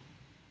money.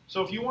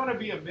 So if you want to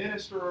be a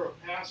minister or a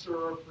pastor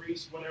or a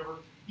priest, whatever,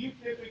 you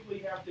typically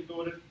have to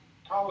go to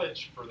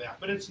college for that.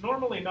 But it's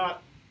normally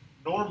not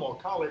normal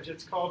college.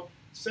 It's called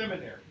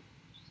seminary.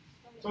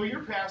 So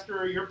your pastor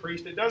or your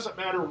priest, it doesn't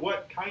matter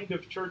what kind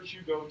of church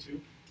you go to,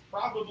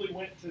 probably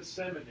went to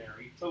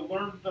seminary to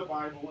learn the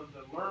Bible and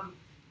to learn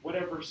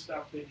whatever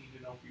stuff they need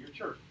to know for your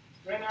church.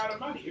 Ran out of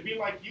money. It'd be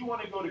like you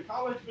want to go to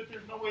college, but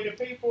there's no way to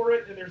pay for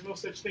it, and there's no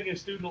such thing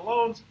as student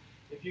loans.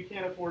 If you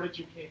can't afford it,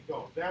 you can't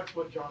go. That's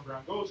what John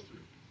Brown goes through.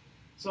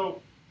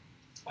 So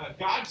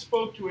God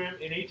spoke to him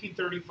in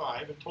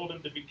 1835 and told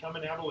him to become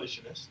an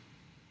abolitionist,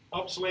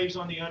 help slaves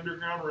on the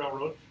Underground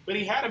Railroad, but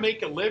he had to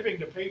make a living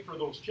to pay for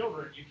those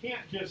children. You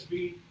can't just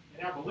be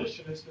an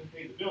abolitionist and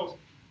pay the bills.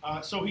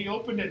 So he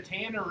opened a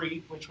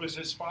tannery, which was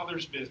his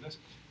father's business.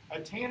 A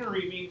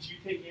tannery means you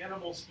take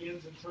animal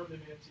skins and turn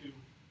them into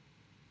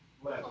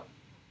leather.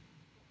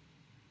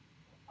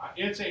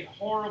 It's a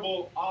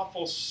horrible,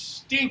 awful,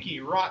 stinky,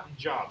 rotten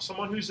job.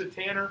 Someone who's a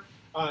tanner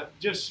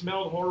just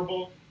smelled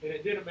horrible, and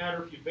it didn't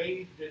matter if you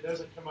bathed, it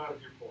doesn't come out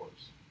of your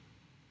pores.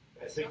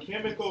 The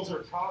chemicals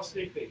are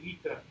caustic. They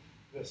eat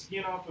the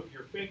skin off of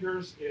your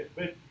fingers,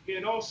 but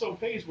it also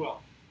pays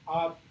well.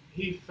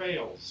 He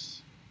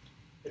fails.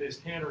 at his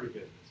tannery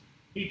business.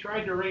 He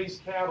tried to raise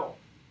cattle.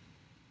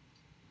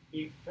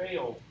 He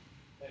failed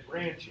at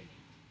ranching.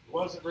 He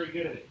wasn't very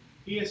good at it.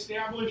 He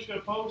established a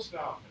post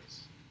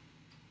office.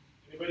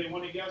 Anybody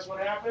want to guess what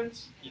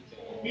happens?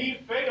 He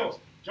fails.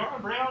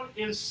 John Brown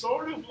is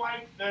sort of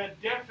like the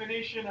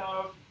definition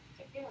of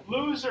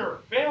loser,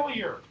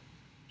 failure.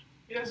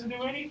 He doesn't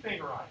do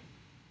anything right.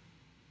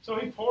 So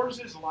he pours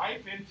his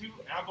life into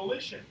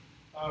abolition.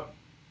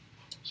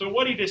 So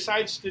what he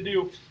decides to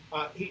do,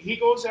 he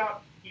goes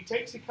out, he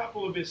takes a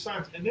couple of his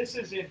sons, and this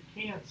is in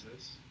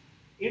Kansas,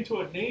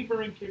 into a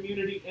neighboring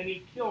community, and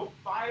he killed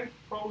 5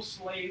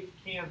 pro-slave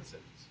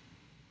Kansans.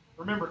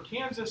 Remember,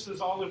 Kansas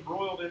is all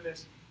embroiled in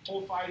this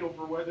whole fight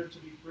over whether to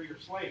be free or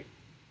slave.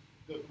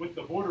 With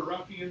the border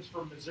ruffians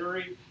from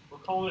Missouri, we're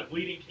calling it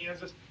Bleeding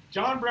Kansas.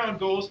 John Brown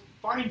goes,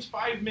 finds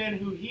 5 men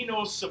who he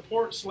knows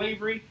support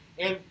slavery,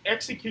 and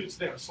executes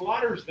them,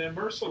 slaughters them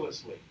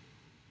mercilessly.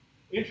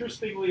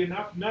 Interestingly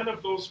enough, none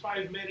of those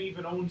 5 men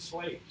even owned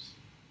slaves.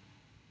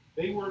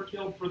 They were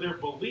killed for their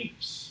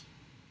beliefs.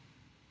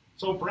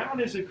 So Brown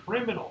is a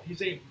criminal.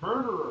 He's a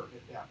murderer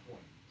at that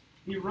point.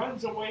 He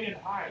runs away and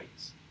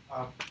hides,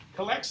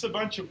 collects a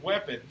bunch of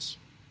weapons,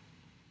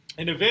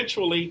 and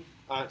eventually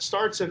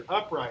starts an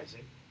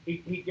uprising.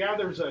 He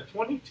gathers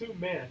 22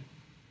 men,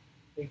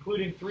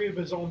 including 3 of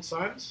his own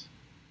sons.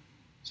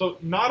 So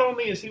not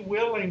only is he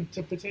willing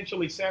to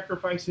potentially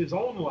sacrifice his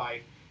own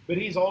life, but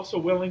he's also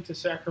willing to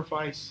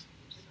sacrifice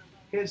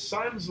his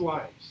sons'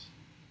 lives.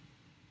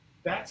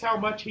 That's how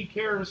much he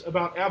cares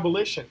about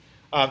abolition.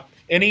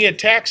 And he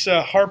attacks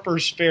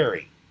Harper's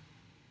Ferry.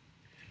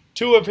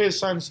 2 of his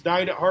sons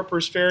died at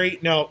Harper's Ferry.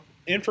 Now,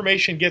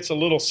 information gets a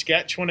little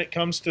sketch when it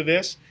comes to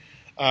this.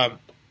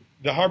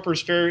 The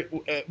Harper's Ferry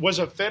was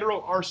a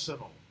federal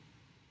arsenal.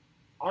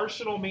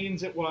 Arsenal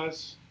means it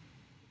was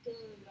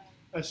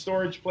a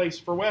storage place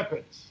for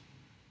weapons.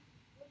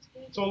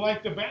 So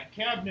like the back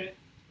cabinet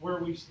where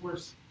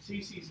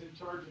Cece's in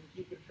charge of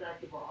keeping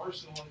track of our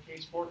arsenal in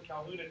case Fort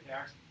Calhoun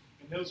attacks,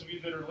 and those of you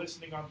that are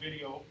listening on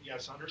video,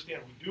 yes,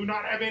 understand, we do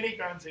not have any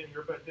guns in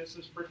here, but this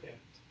is pretend.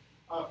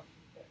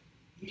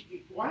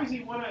 Why does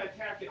he want to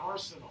attack an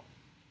arsenal?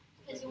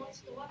 Because he wants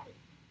the weapon.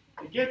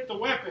 To get the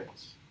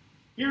weapons.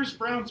 Here's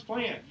Brown's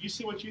plan. You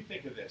see what you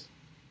think of this.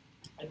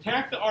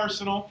 Attack the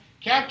arsenal,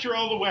 capture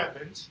all the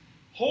weapons,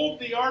 hold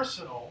the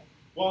arsenal,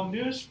 while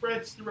news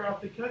spreads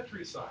throughout the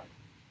countryside.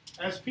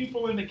 As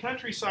people in the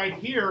countryside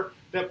hear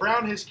that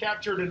Brown has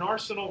captured an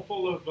arsenal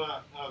full of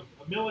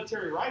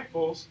military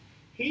rifles,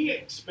 he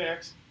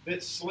expects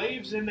that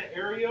slaves in the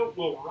area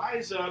will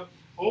rise up,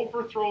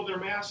 overthrow their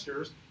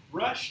masters,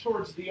 rush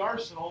towards the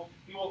arsenal.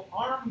 He will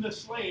arm the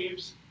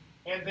slaves,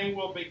 and they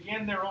will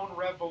begin their own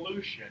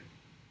revolution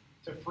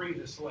to free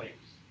the slaves.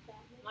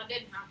 That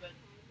didn't happen.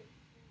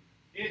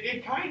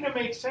 It kind of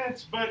makes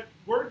sense, but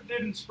word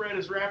didn't spread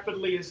as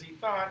rapidly as he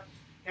thought,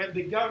 and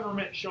the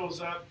government shows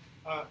up.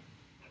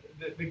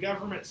 The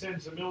government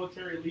sends a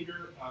military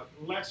leader, a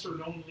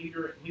lesser-known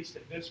leader, at least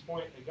at this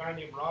point, a guy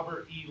named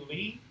Robert E.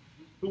 Lee,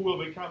 who will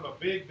become a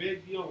big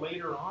deal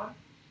later on,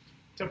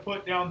 to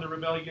put down the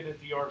rebellion at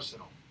the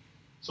arsenal.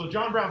 So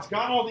John Brown's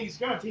got all these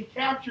guns. He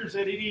captures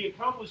it, and he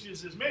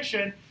accomplishes his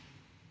mission,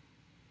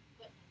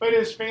 but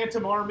his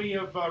phantom army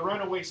of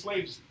runaway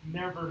slaves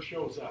never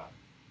shows up.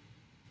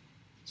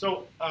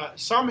 So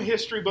some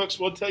history books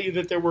will tell you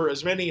that there were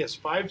as many as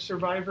 5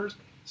 survivors.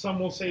 Some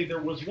will say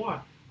there was 1.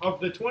 Of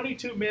the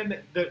 22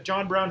 men that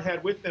John Brown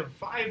had with them,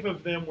 5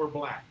 of them were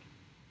black.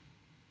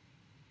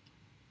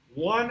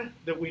 1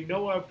 that we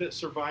know of that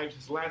survived,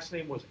 his last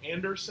name was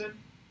Anderson,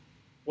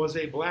 was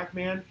a black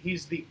man.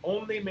 He's the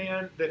only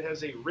man that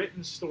has a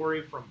written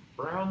story from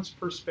Brown's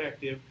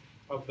perspective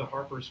of the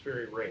Harper's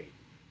Ferry raid.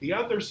 The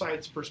other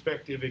side's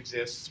perspective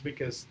exists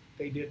because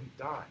they didn't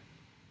die.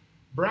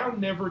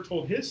 Brown never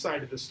told his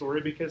side of the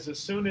story because as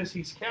soon as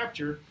he's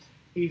captured,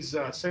 he's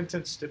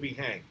sentenced to be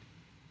hanged.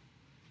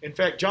 In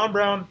fact, John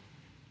Brown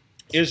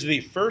is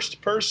the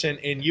first person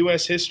in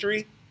U.S.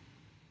 history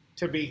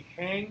to be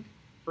hanged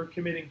for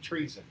committing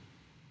treason.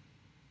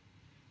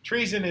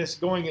 Treason is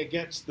going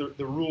against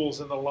the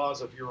rules and the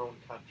laws of your own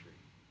country.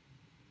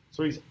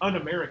 So he's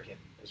un-American,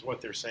 is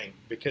what they're saying,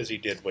 because he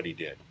did what he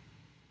did.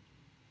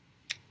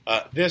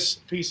 This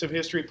piece of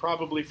history,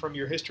 probably from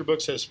your history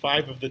book, says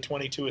 5 of the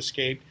 22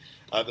 escaped.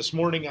 This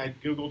morning I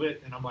Googled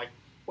it, and I'm like,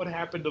 what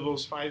happened to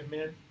those 5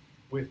 men?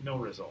 With no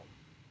result.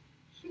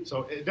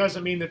 So it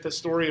doesn't mean that the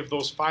story of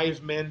those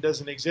 5 men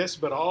doesn't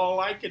exist, but all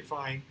I could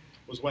find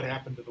was what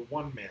happened to the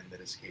 1 man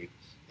that escaped.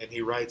 And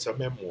he writes a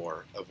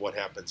memoir of what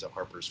happens at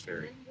Harper's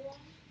Ferry.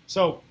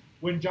 So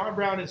when John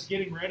Brown is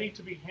getting ready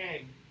to be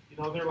hanged,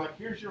 they're like,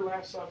 here's your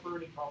last supper,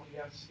 and he probably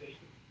has steak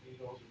and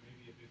potatoes, or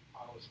maybe a big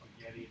pile of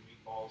spaghetti and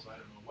meatballs, I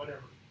don't know,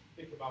 whatever.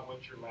 Think about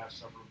what your last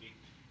supper would be.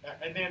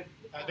 And then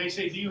they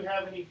say, do you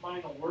have any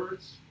final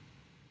words?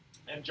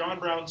 And John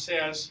Brown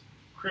says,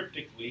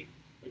 cryptically,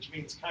 which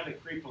means kind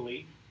of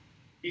creepily,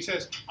 he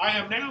says, I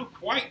am now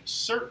quite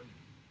certain.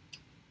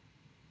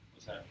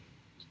 What's happening?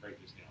 Let's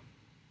break this down.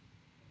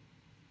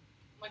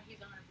 Like he's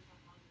 100%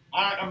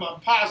 positive.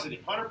 I'm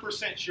positive,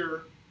 100%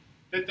 sure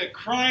that the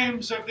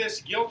crimes of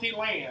this guilty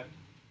land,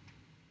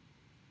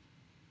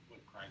 what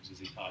crimes is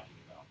he talking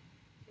about?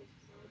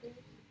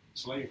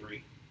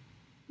 Slavery,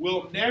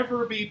 will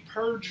never be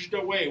purged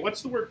away.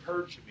 What's the word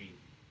purged mean?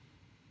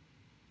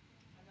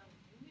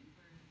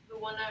 The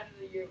one night of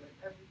the year when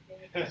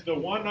everything. The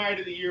one night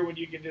of the year when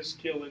you can just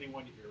kill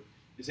anyone you hear.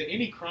 Is it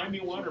any crime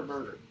you want or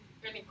murder?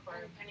 Any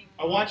crime.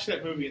 I watched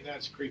that movie and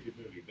that's a creepy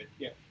movie. But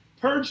yeah,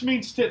 purge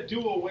means to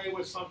do away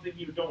with something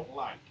you don't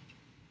like.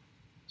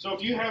 So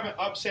if you have an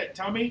upset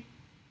tummy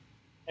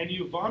and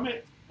you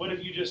vomit, what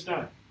have you just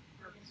done?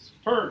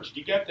 Purged.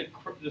 You got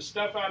the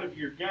stuff out of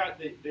your gut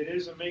that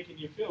isn't making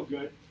you feel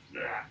good.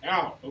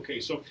 Out. Okay,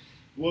 so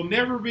will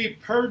never be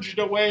purged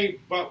away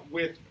but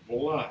with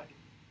blood.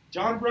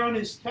 John Brown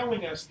is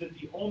telling us that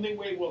the only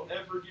way we'll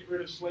ever get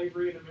rid of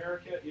slavery in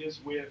America is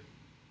with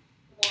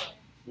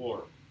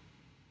war.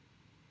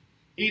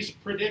 He's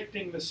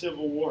predicting the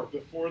Civil War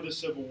before the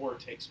Civil War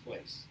takes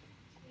place.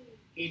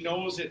 He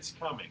knows it's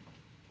coming.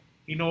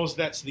 He knows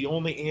that's the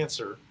only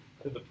answer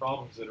to the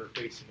problems that are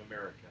facing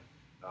America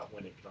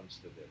when it comes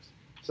to this.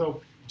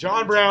 So,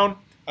 John Brown,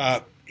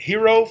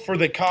 hero for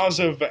the cause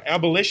of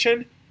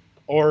abolition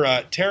or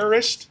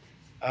terrorist,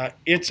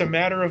 it's a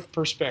matter of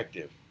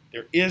perspective.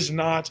 There is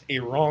not a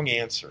wrong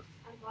answer.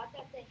 I'm glad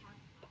that they have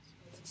last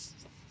words.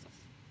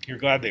 You're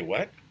glad they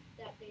what?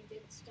 That they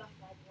did stuff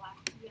like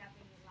you have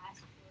any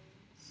last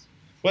words.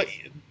 Well,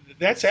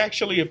 that's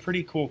actually a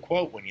pretty cool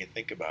quote when you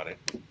think about it,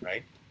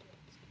 right?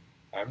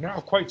 I'm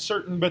now quite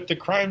certain, but the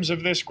crimes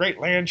of this great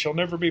land shall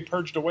never be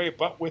purged away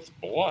but with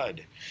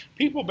blood.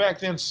 People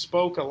back then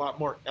spoke a lot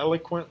more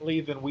eloquently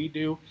than we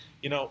do.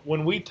 You know,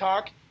 when we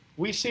talk,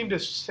 we seem to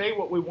say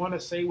what we want to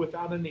say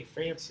without any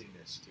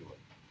fanciness to it.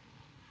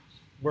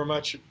 We're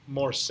much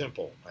more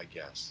simple, I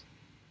guess.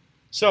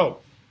 So,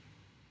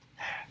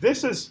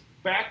 this is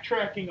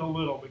backtracking a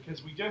little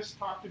because we just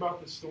talked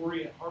about the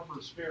story at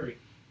Harper's Ferry.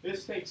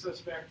 This takes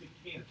us back to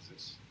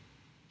Kansas.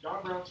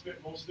 John Brown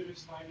spent most of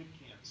his time in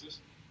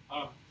Kansas.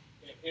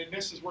 And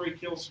this is where he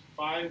kills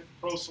 5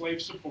 pro-slave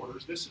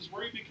supporters. This is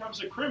where he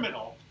becomes a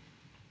criminal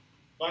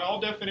by all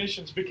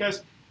definitions,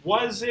 because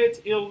was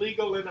it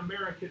illegal in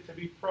America to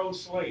be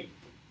pro-slave?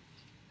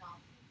 No.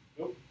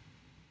 Nope.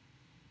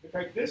 In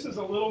fact, this is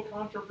a little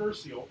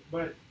controversial,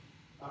 but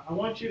I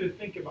want you to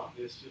think about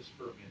this just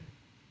for a minute.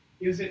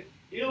 Is it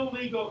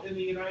illegal in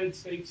the United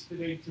States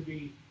today to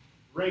be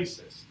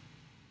racist?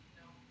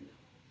 No.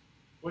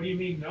 What do you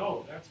mean,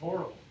 no? That's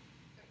horrible.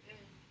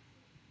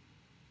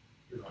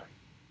 You're right.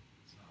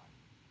 It's not.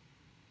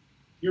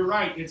 You're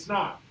right. It's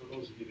not, for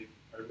those of you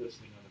that are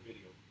listening on the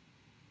video.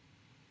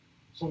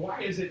 So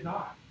why is it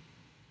not?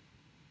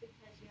 Because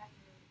you have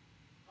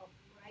the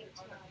right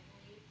to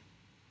believe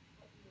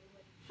what you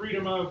would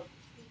Freedom of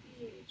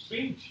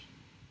speak. speech.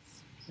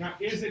 Now,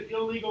 is it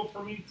illegal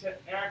for me to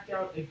act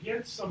out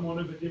against someone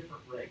of a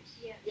different race?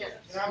 Yes. Yes.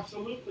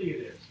 Absolutely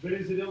it is. But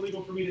is it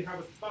illegal for me to have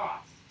a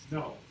thought?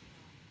 No.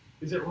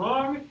 Is it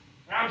wrong?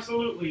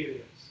 Absolutely it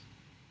is.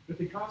 But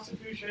the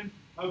Constitution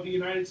of the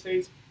United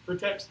States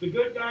protects the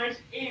good guys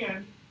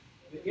and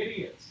the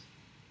idiots.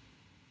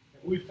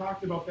 We've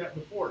talked about that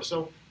before.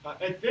 So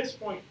at this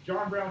point,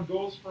 John Brown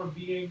goes from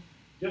being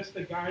just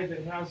a guy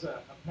that has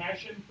a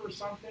passion for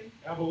something,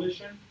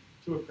 abolition,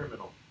 to a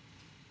criminal.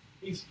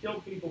 He's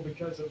killed people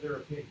because of their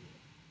opinion.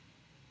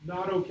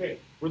 Not okay.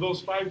 Were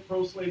those 5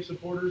 pro-slave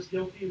supporters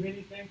guilty of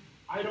anything?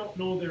 I don't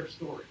know their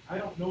story. I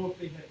don't know if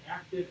they had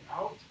acted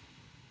out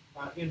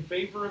in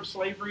favor of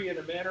slavery in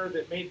a manner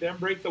that made them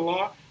break the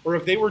law, or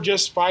if they were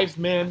just 5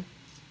 men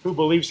who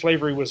believed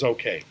slavery was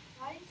okay.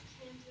 Why is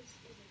Kansas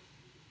isn't?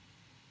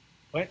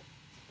 What?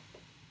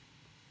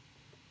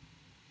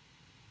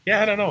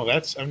 Yeah, I don't know.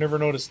 I've never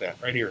noticed that.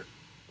 Right here.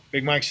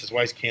 Big Mike says,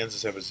 why does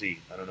Kansas have a Z?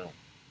 I don't know.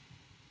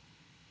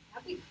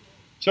 That'd be cool.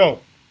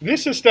 So,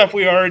 this is stuff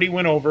we already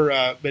went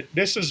over, but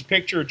this is a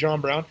picture of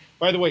John Brown.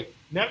 By the way,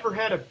 never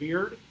had a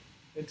beard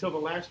until the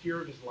last year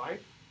of his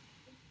life.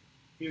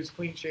 He was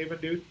clean-shaven,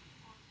 dude.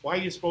 Why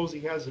do you suppose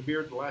he has a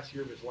beard the last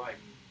year of his life?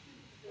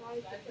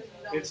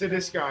 It's a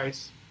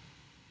disguise,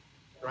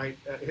 right?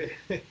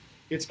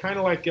 It's kind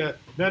of like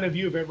none of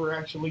you have ever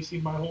actually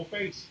seen my whole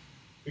face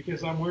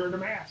because I'm wearing a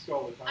mask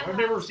all the time. I've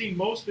never seen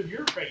most of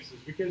your faces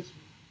because,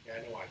 yeah,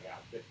 I know I have,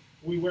 but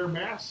we wear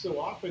masks so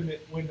often that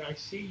when I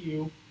see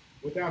you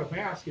without a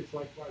mask, it's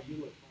like, wow, you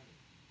look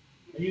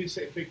funny. And you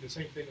think the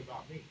same thing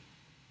about me.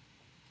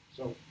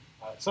 So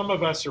some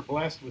of us are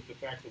blessed with the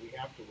fact that we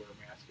have to wear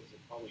a mask because it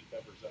probably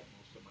covers up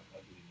most of my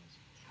ugliness.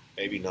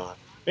 Maybe not.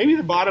 Maybe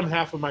the bottom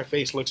half of my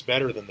face looks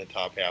better than the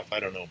top half. I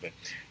don't know. But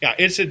yeah,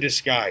 it's a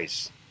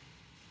disguise.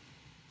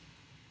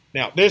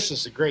 Now, this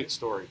is a great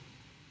story.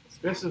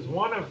 This is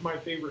one of my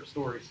favorite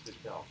stories to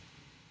tell.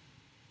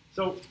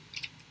 So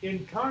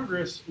in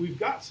Congress, we've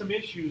got some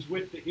issues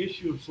with the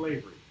issue of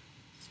slavery.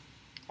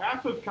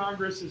 Half of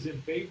Congress is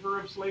in favor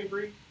of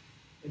slavery,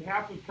 and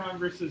half of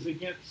Congress is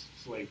against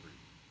slavery.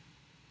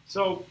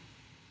 So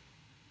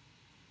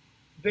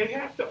they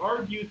have to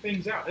argue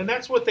things out. And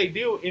that's what they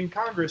do in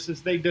Congress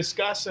is they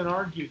discuss and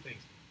argue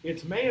things.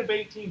 It's May of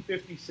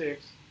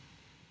 1856,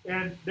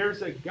 and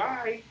there's a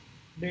guy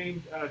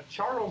named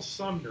Charles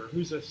Sumner,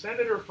 who's a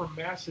senator from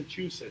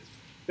Massachusetts,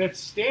 that's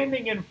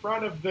standing in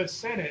front of the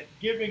Senate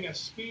giving a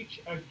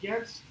speech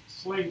against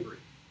slavery.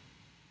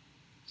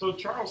 So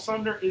Charles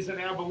Sumner is an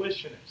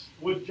abolitionist.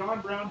 Would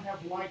John Brown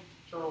have liked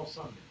Charles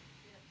Sumner?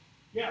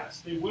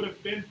 Yes, they would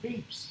have been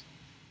peeps.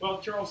 Well,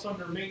 Charles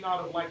Sumner may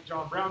not have liked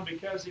John Brown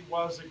because he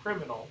was a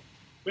criminal,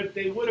 but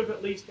they would have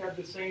at least had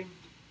the same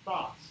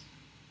thoughts.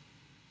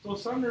 So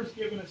Sumner's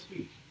given a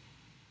speech,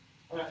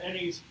 and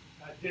he's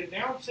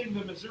denouncing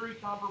the Missouri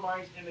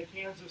Compromise and the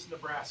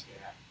Kansas-Nebraska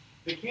Act.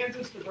 The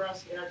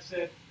Kansas-Nebraska Act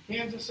said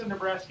Kansas and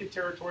Nebraska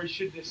territories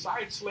should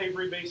decide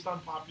slavery based on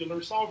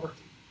popular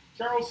sovereignty.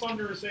 Charles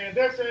Sumner is saying,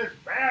 this is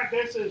bad,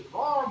 this is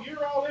wrong,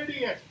 you're all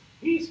idiots.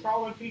 He's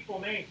calling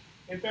people names.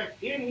 In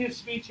fact, in his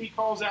speech, he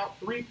calls out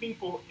 3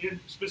 people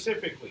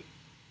specifically.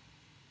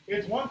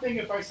 It's one thing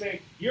if I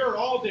say, you're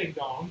all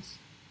ding-dongs.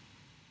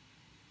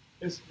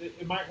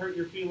 It might hurt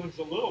your feelings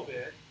a little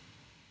bit.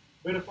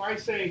 But if I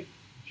say,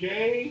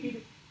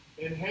 Jade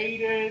and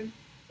Hayden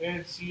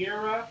and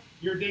Sierra,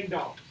 you're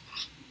ding-dongs.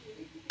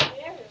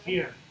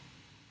 Yeah.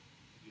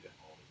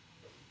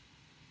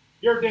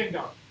 You're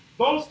ding-dong.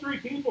 Those 3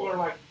 people are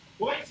like,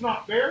 well, that's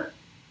not fair.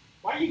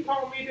 Why are you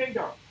calling me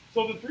ding-dong?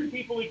 So the 3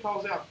 people he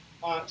calls out,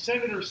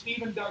 Senator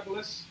Stephen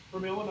Douglas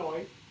from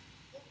Illinois.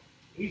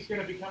 He's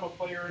going to become a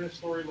player in a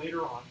story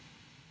later on.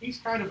 He's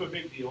kind of a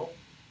big deal.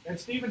 And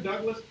Stephen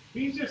Douglas,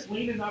 he's just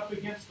leaning up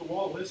against the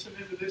wall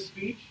listening to this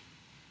speech.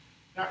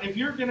 Now, if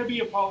you're going to be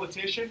a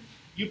politician,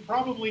 you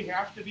probably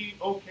have to be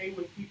okay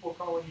with people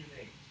calling you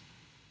names.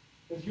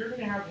 Because you're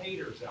going to have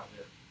haters out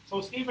there.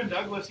 So Stephen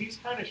Douglas, he's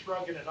kind of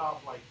shrugging it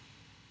off like,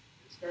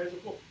 this guy's a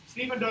fool.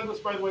 Stephen Douglas,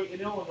 by the way,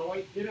 in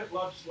Illinois, didn't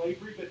love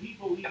slavery, but he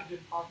believed in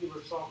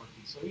popular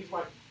sovereignty. So he's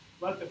like,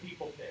 let the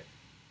people pick.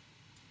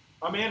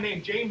 A man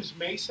named James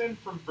Mason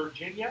from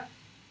Virginia,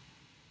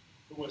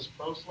 who was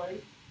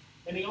pro-slave.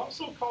 And he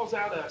also calls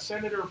out a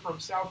senator from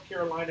South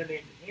Carolina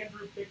named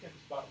Andrew Pickens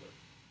Butler.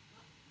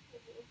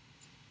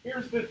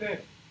 Here's the thing.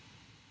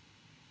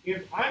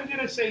 If I'm going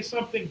to say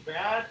something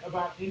bad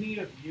about any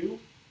of you,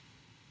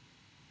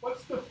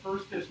 what's the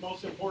first and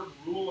most important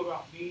rule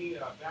about me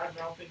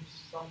bad-mouthing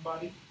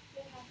somebody?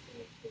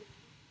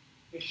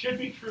 It should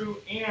be true.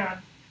 And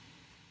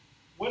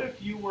what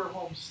if you were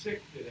home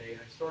sick today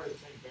and I started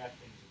saying bad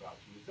things about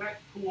you? Is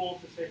that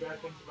cool to say bad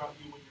things about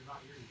you when you're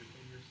not here to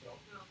defend yourself?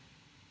 No.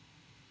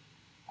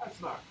 That's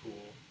not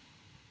cool.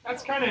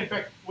 That's kind of, in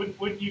fact,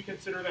 wouldn't you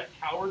consider that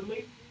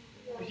cowardly?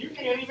 Because you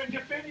can't even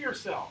defend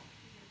yourself.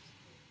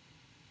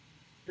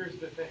 Here's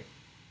the thing.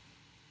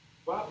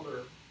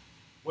 Butler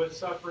was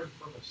suffering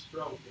from a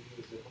stroke and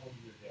he was at home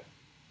near death.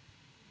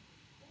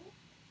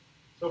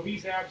 So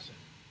he's absent.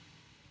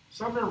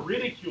 Sumner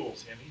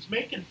ridicules him. He's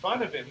making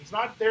fun of him. He's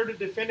not there to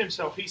defend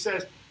himself. He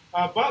says,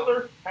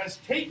 Butler has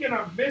taken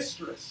a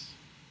mistress.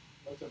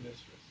 What's a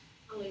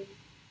mistress?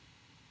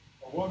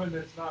 A woman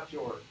that's not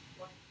your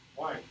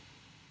wife.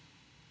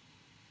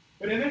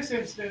 But in this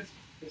instance,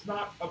 it's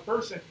not a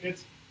person.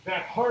 It's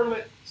that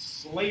harlot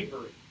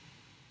slavery.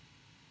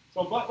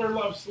 So Butler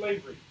loved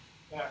slavery.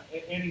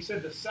 And he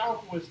said the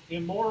South was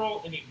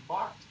immoral and he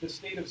mocked the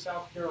state of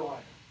South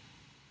Carolina.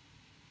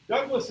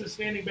 Douglas is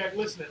standing back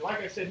listening.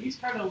 Like I said, he's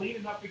kind of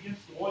leaning up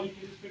against the wall. You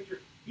can just picture,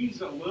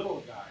 he's a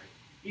little guy.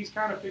 He's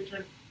kind of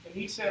picturing, and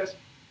he says,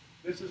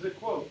 this is a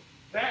quote,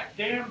 that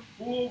damn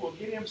fool will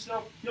get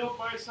himself killed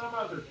by some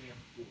other damn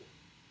fool.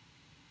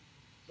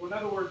 So in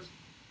other words,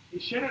 he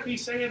shouldn't be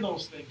saying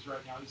those things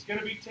right now. He's going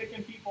to be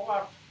ticking people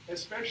off,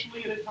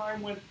 especially at a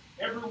time when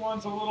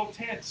everyone's a little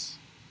tense.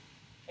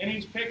 And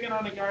he's picking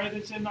on a guy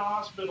that's in the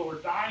hospital or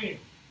dying,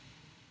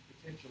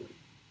 potentially.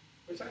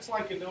 But that's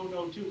like a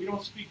no-no, too. We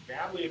don't speak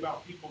badly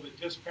about people that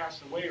just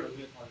passed away or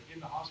that are in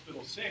the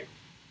hospital sick.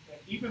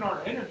 Even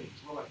our enemies,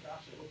 we're like,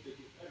 gosh, I hope they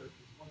get better,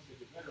 because once they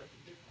get better, I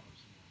can pick on them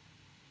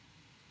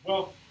some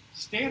more. Well,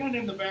 standing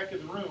in the back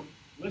of the room,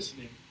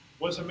 listening,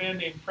 was a man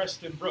named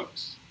Preston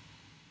Brooks.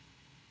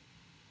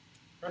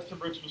 Preston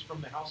Brooks was from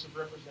the House of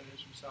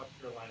Representatives from South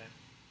Carolina.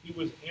 He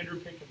was Andrew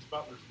Pickens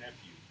Butler's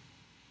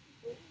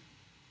nephew.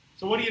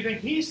 So what do you think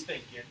he's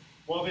thinking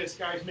while this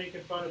guy's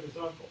making fun of his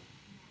uncle?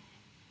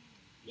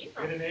 He's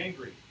getting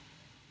angry.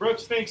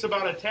 Brooks thinks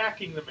about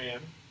attacking the man,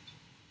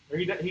 or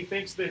he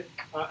thinks that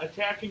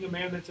attacking a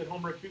man that's at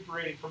home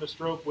recuperating from a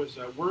stroke was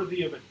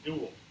worthy of a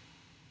duel.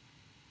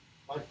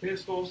 Like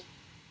pistols,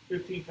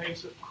 15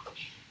 paces.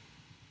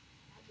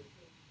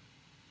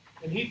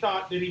 And he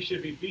thought that he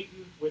should be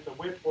beaten with a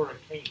whip or a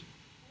cane.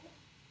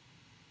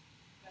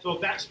 So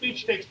that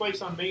speech takes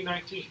place on May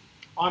 19th.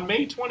 On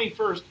May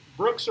 21st,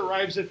 Brooks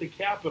arrives at the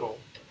Capitol.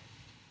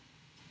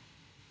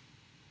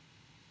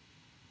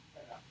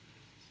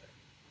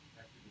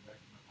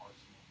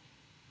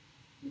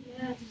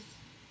 Yes.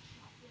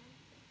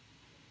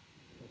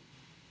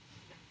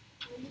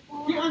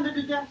 Get under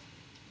the desk.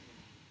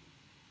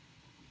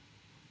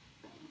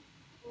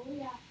 Oh,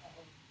 yeah.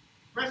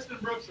 Preston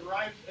Brooks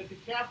arrives at the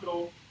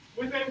Capitol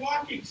with a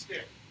walking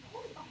stick,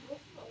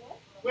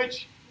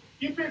 which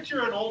you picture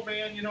an old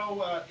man,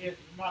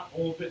 not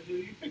old, but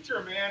you picture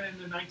a man in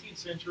the 19th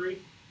century.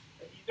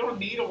 You don't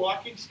need a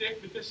walking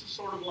stick, but this is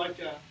sort of like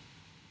a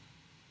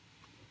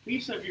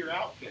piece of your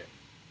outfit.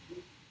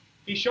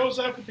 He shows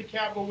up at the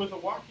Capitol with a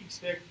walking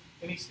stick,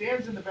 and he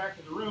stands in the back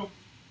of the room,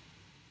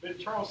 but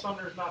Charles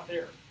Sumner's not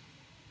there.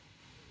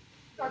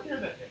 Not there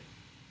that day.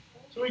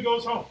 So he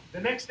goes home.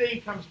 The next day he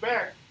comes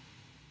back,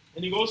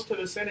 and he goes to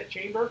the Senate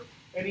chamber,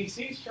 and he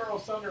sees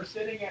Charles Sumner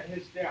sitting at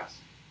his desk.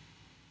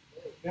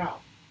 Now,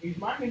 he's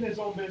minding his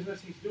own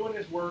business. He's doing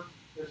his work.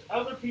 There's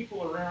other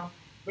people around,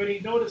 but he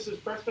notices,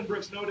 Preston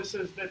Brooks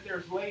notices that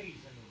there's ladies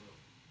in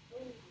the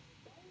room.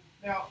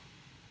 Now,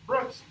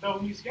 Brooks, though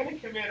he's going to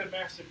commit a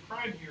massive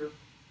crime here,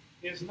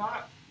 is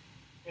not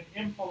an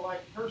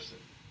impolite person.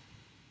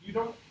 You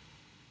don't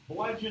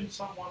bludgeon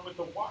someone with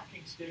a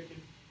walking stick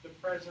in the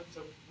presence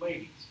of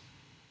ladies.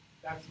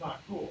 That's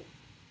not cool.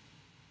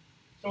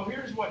 So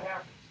here's what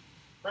happens.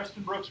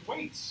 Preston Brooks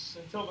waits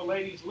until the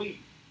ladies leave.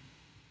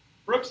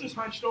 Brooks is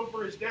hunched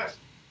over his desk,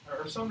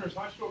 or Sumner's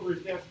hunched over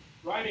his desk,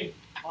 writing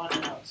on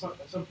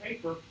some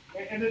paper,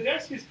 and the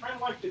desk is kind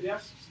of like the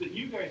desks that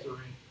you guys are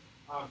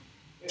in.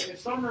 And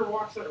Sumner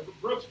walks up,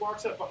 Brooks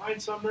walks up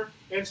behind Sumner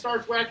and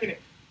starts whacking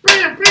it.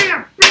 Bam,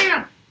 bam,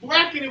 bam!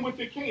 Whacking him with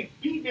the cane,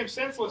 beating him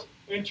senseless,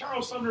 and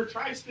Charles Sumner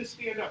tries to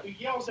stand up. He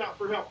yells out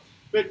for help,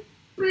 but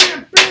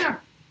bam, bam,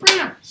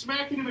 bam!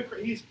 Smacking him.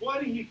 He's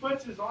bloody. He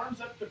puts his arms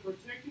up to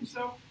protect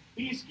himself.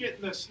 He's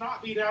getting the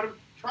snot beat out of him,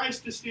 tries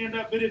to stand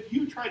up, but if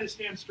you try to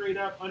stand straight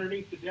up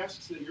underneath the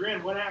desks that you're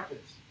in, what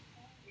happens?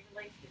 Your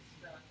legs get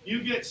stuck.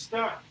 You get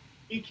stuck.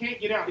 He can't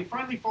get out. He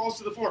finally falls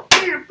to the floor.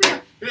 Bam,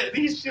 bam!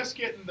 He's just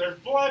getting, there's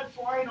blood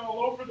flying all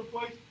over the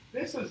place.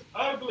 This is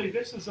ugly.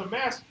 This is a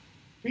mess.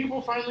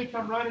 People finally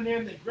come running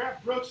in. They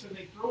grab Brooks and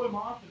they throw him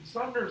off, and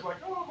Sumner's like,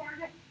 oh my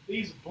God.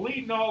 He's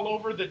bleeding all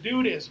over. The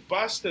dude is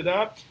busted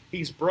up.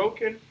 He's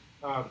broken.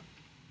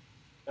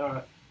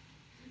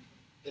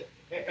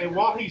 And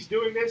while he's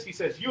doing this, he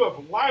says, you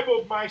have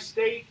libeled my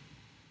state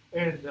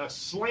and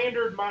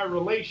slandered my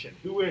relation,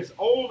 who is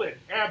old and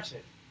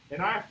absent,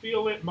 and I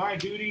feel it my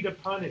duty to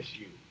punish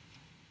you.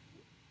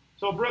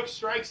 So Brooks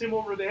strikes him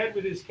over the head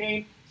with his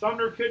cane.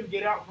 Sumner couldn't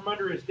get out from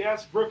under his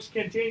desk. Brooks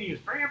continues,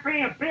 bam,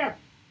 bam, bam,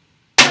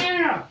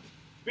 bam,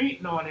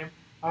 beating on him.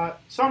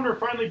 Sumner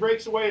finally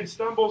breaks away and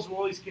stumbles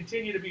while he's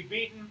continued to be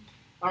beaten.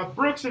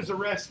 Brooks is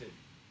arrested.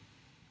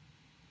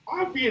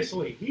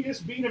 Obviously, he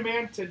just beat a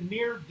man to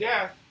near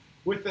death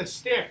with a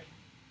stick.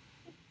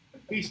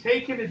 He's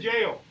taken to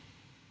jail.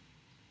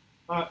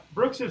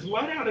 Brooks is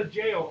let out of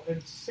jail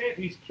and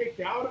he's kicked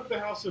out of the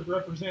House of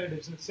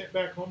Representatives and sent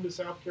back home to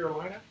South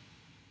Carolina.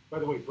 By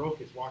the way, broke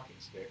his walking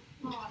stick.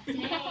 Oh,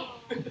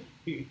 dang.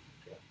 You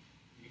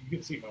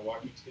can see my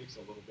walking stick's a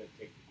little bit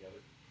taped together.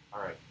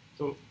 All right.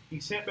 So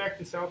he's sent back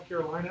to South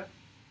Carolina.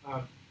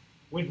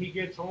 When he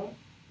gets home,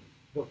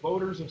 the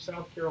voters of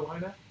South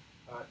Carolina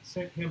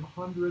sent him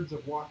hundreds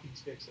of walking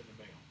sticks in the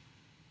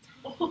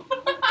mail.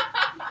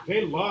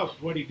 They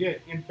loved what he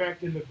did. In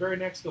fact, in the very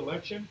next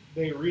election,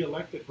 they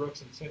re-elected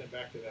Brooks and sent him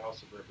back to the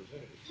House of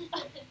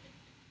Representatives.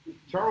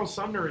 Charles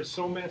Sumner is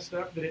so messed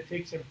up that it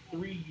takes him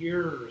 3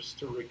 years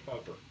to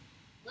recover.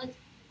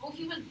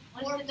 He was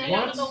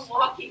down with a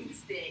walking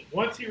stick.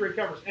 Once he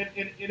recovers, and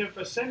if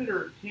a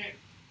senator can't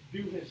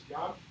do his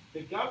job,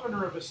 the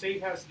governor of a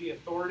state has the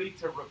authority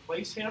to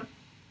replace him.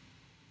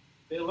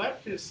 They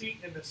left his seat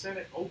in the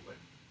Senate open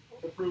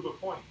to prove a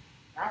point.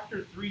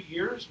 After 3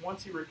 years,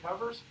 once he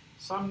recovers,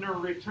 Sumner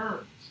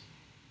returns.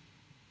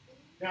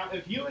 Now,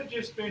 if you had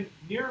just been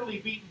nearly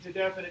beaten to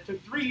death and it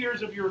took 3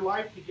 years of your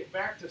life to get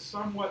back to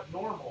somewhat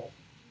normal,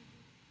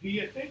 do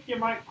you think you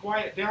might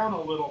quiet down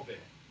a little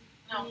bit?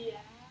 No. Yeah.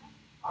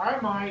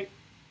 I might.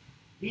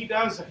 He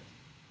doesn't.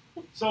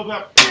 So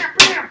the bam,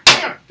 bam,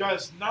 bam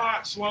does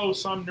not slow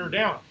Sumner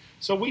down.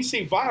 So we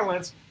see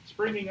violence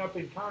springing up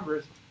in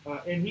Congress,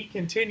 and he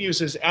continues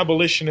his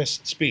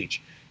abolitionist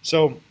speech.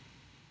 So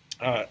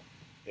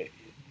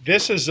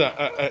this is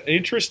an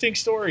interesting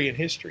story in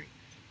history.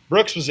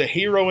 Brooks was a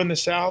hero in the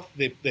South.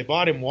 They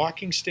bought him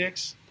walking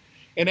sticks.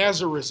 And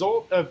as a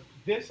result of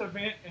this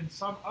event and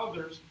some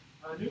others,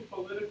 a new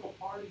political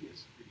party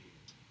is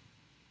created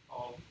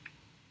called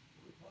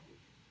Republican.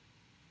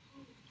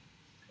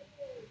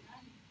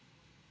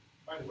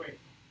 By the way,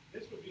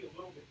 this would be a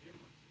little bit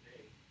different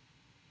today.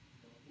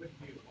 You know, it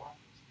wouldn't be a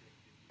walking stick.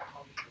 It'd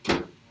probably be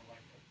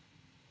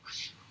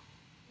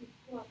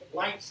more like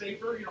a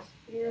lightsaber. You know,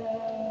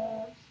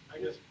 Yeah. I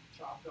just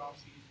chopped off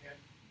Steve's head.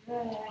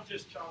 I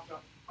just chopped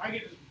off. I can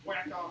just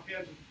whack off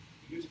heads. And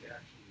it used to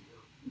actually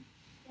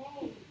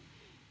work. Dang.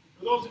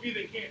 For those of you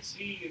that can't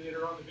see and that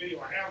are on the video,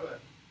 I have a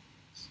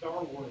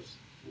Star Wars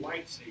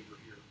lightsaber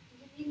here.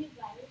 Does it need new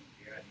batteries?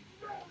 Yeah, I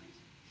need batteries.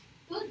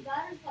 Those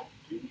batteries like.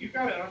 You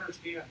got to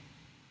understand,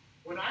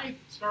 when I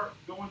start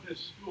going to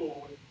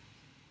school with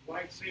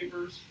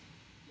lightsabers,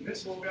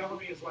 Mrs.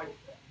 Bellamy is like,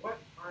 what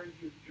are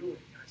you doing?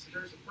 And I said,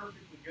 there's a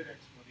perfectly good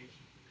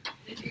explanation for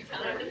this. Did you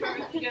tell her the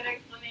perfect good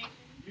explanation?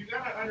 You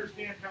got to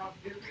understand how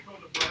difficult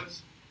it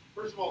was.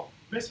 First of all,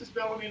 Mrs.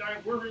 Bellamy and I,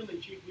 we're really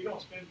cheap. We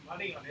don't spend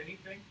money on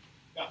anything.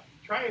 Now,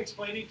 try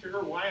explaining to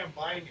her why I'm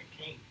buying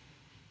a cane.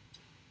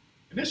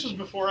 And this was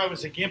before I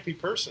was a gimpy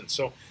person.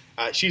 So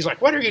she's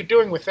like, "What are you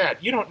doing with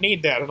that? You don't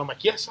need that." And I'm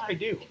like, "Yes, I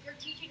do." If you're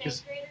teaching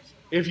 'Cause eighth graders,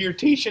 If you're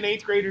teaching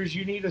 8th graders,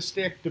 you need a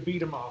stick to beat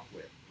them off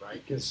with, right?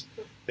 Because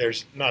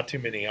there's not too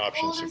many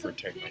options to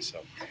protect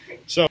myself.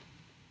 So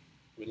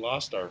we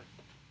lost our.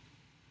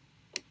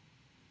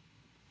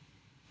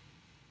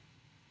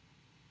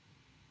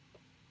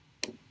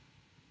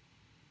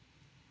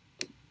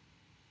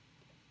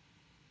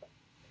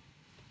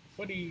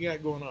 What do you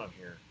got going on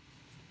here?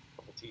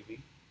 Couple TV.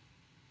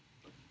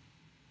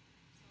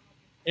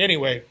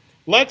 Anyway,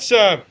 let's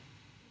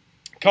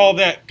call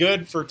that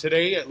good for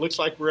today. It looks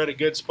like we're at a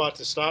good spot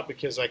to stop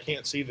because I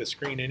can't see the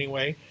screen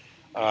anyway.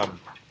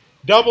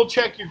 Double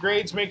check your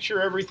grades. Make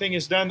sure everything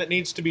is done that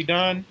needs to be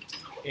done.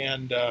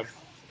 And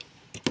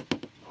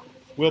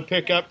we'll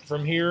pick up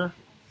from here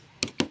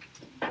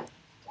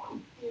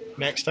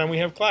next time we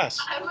have class.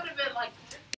 I would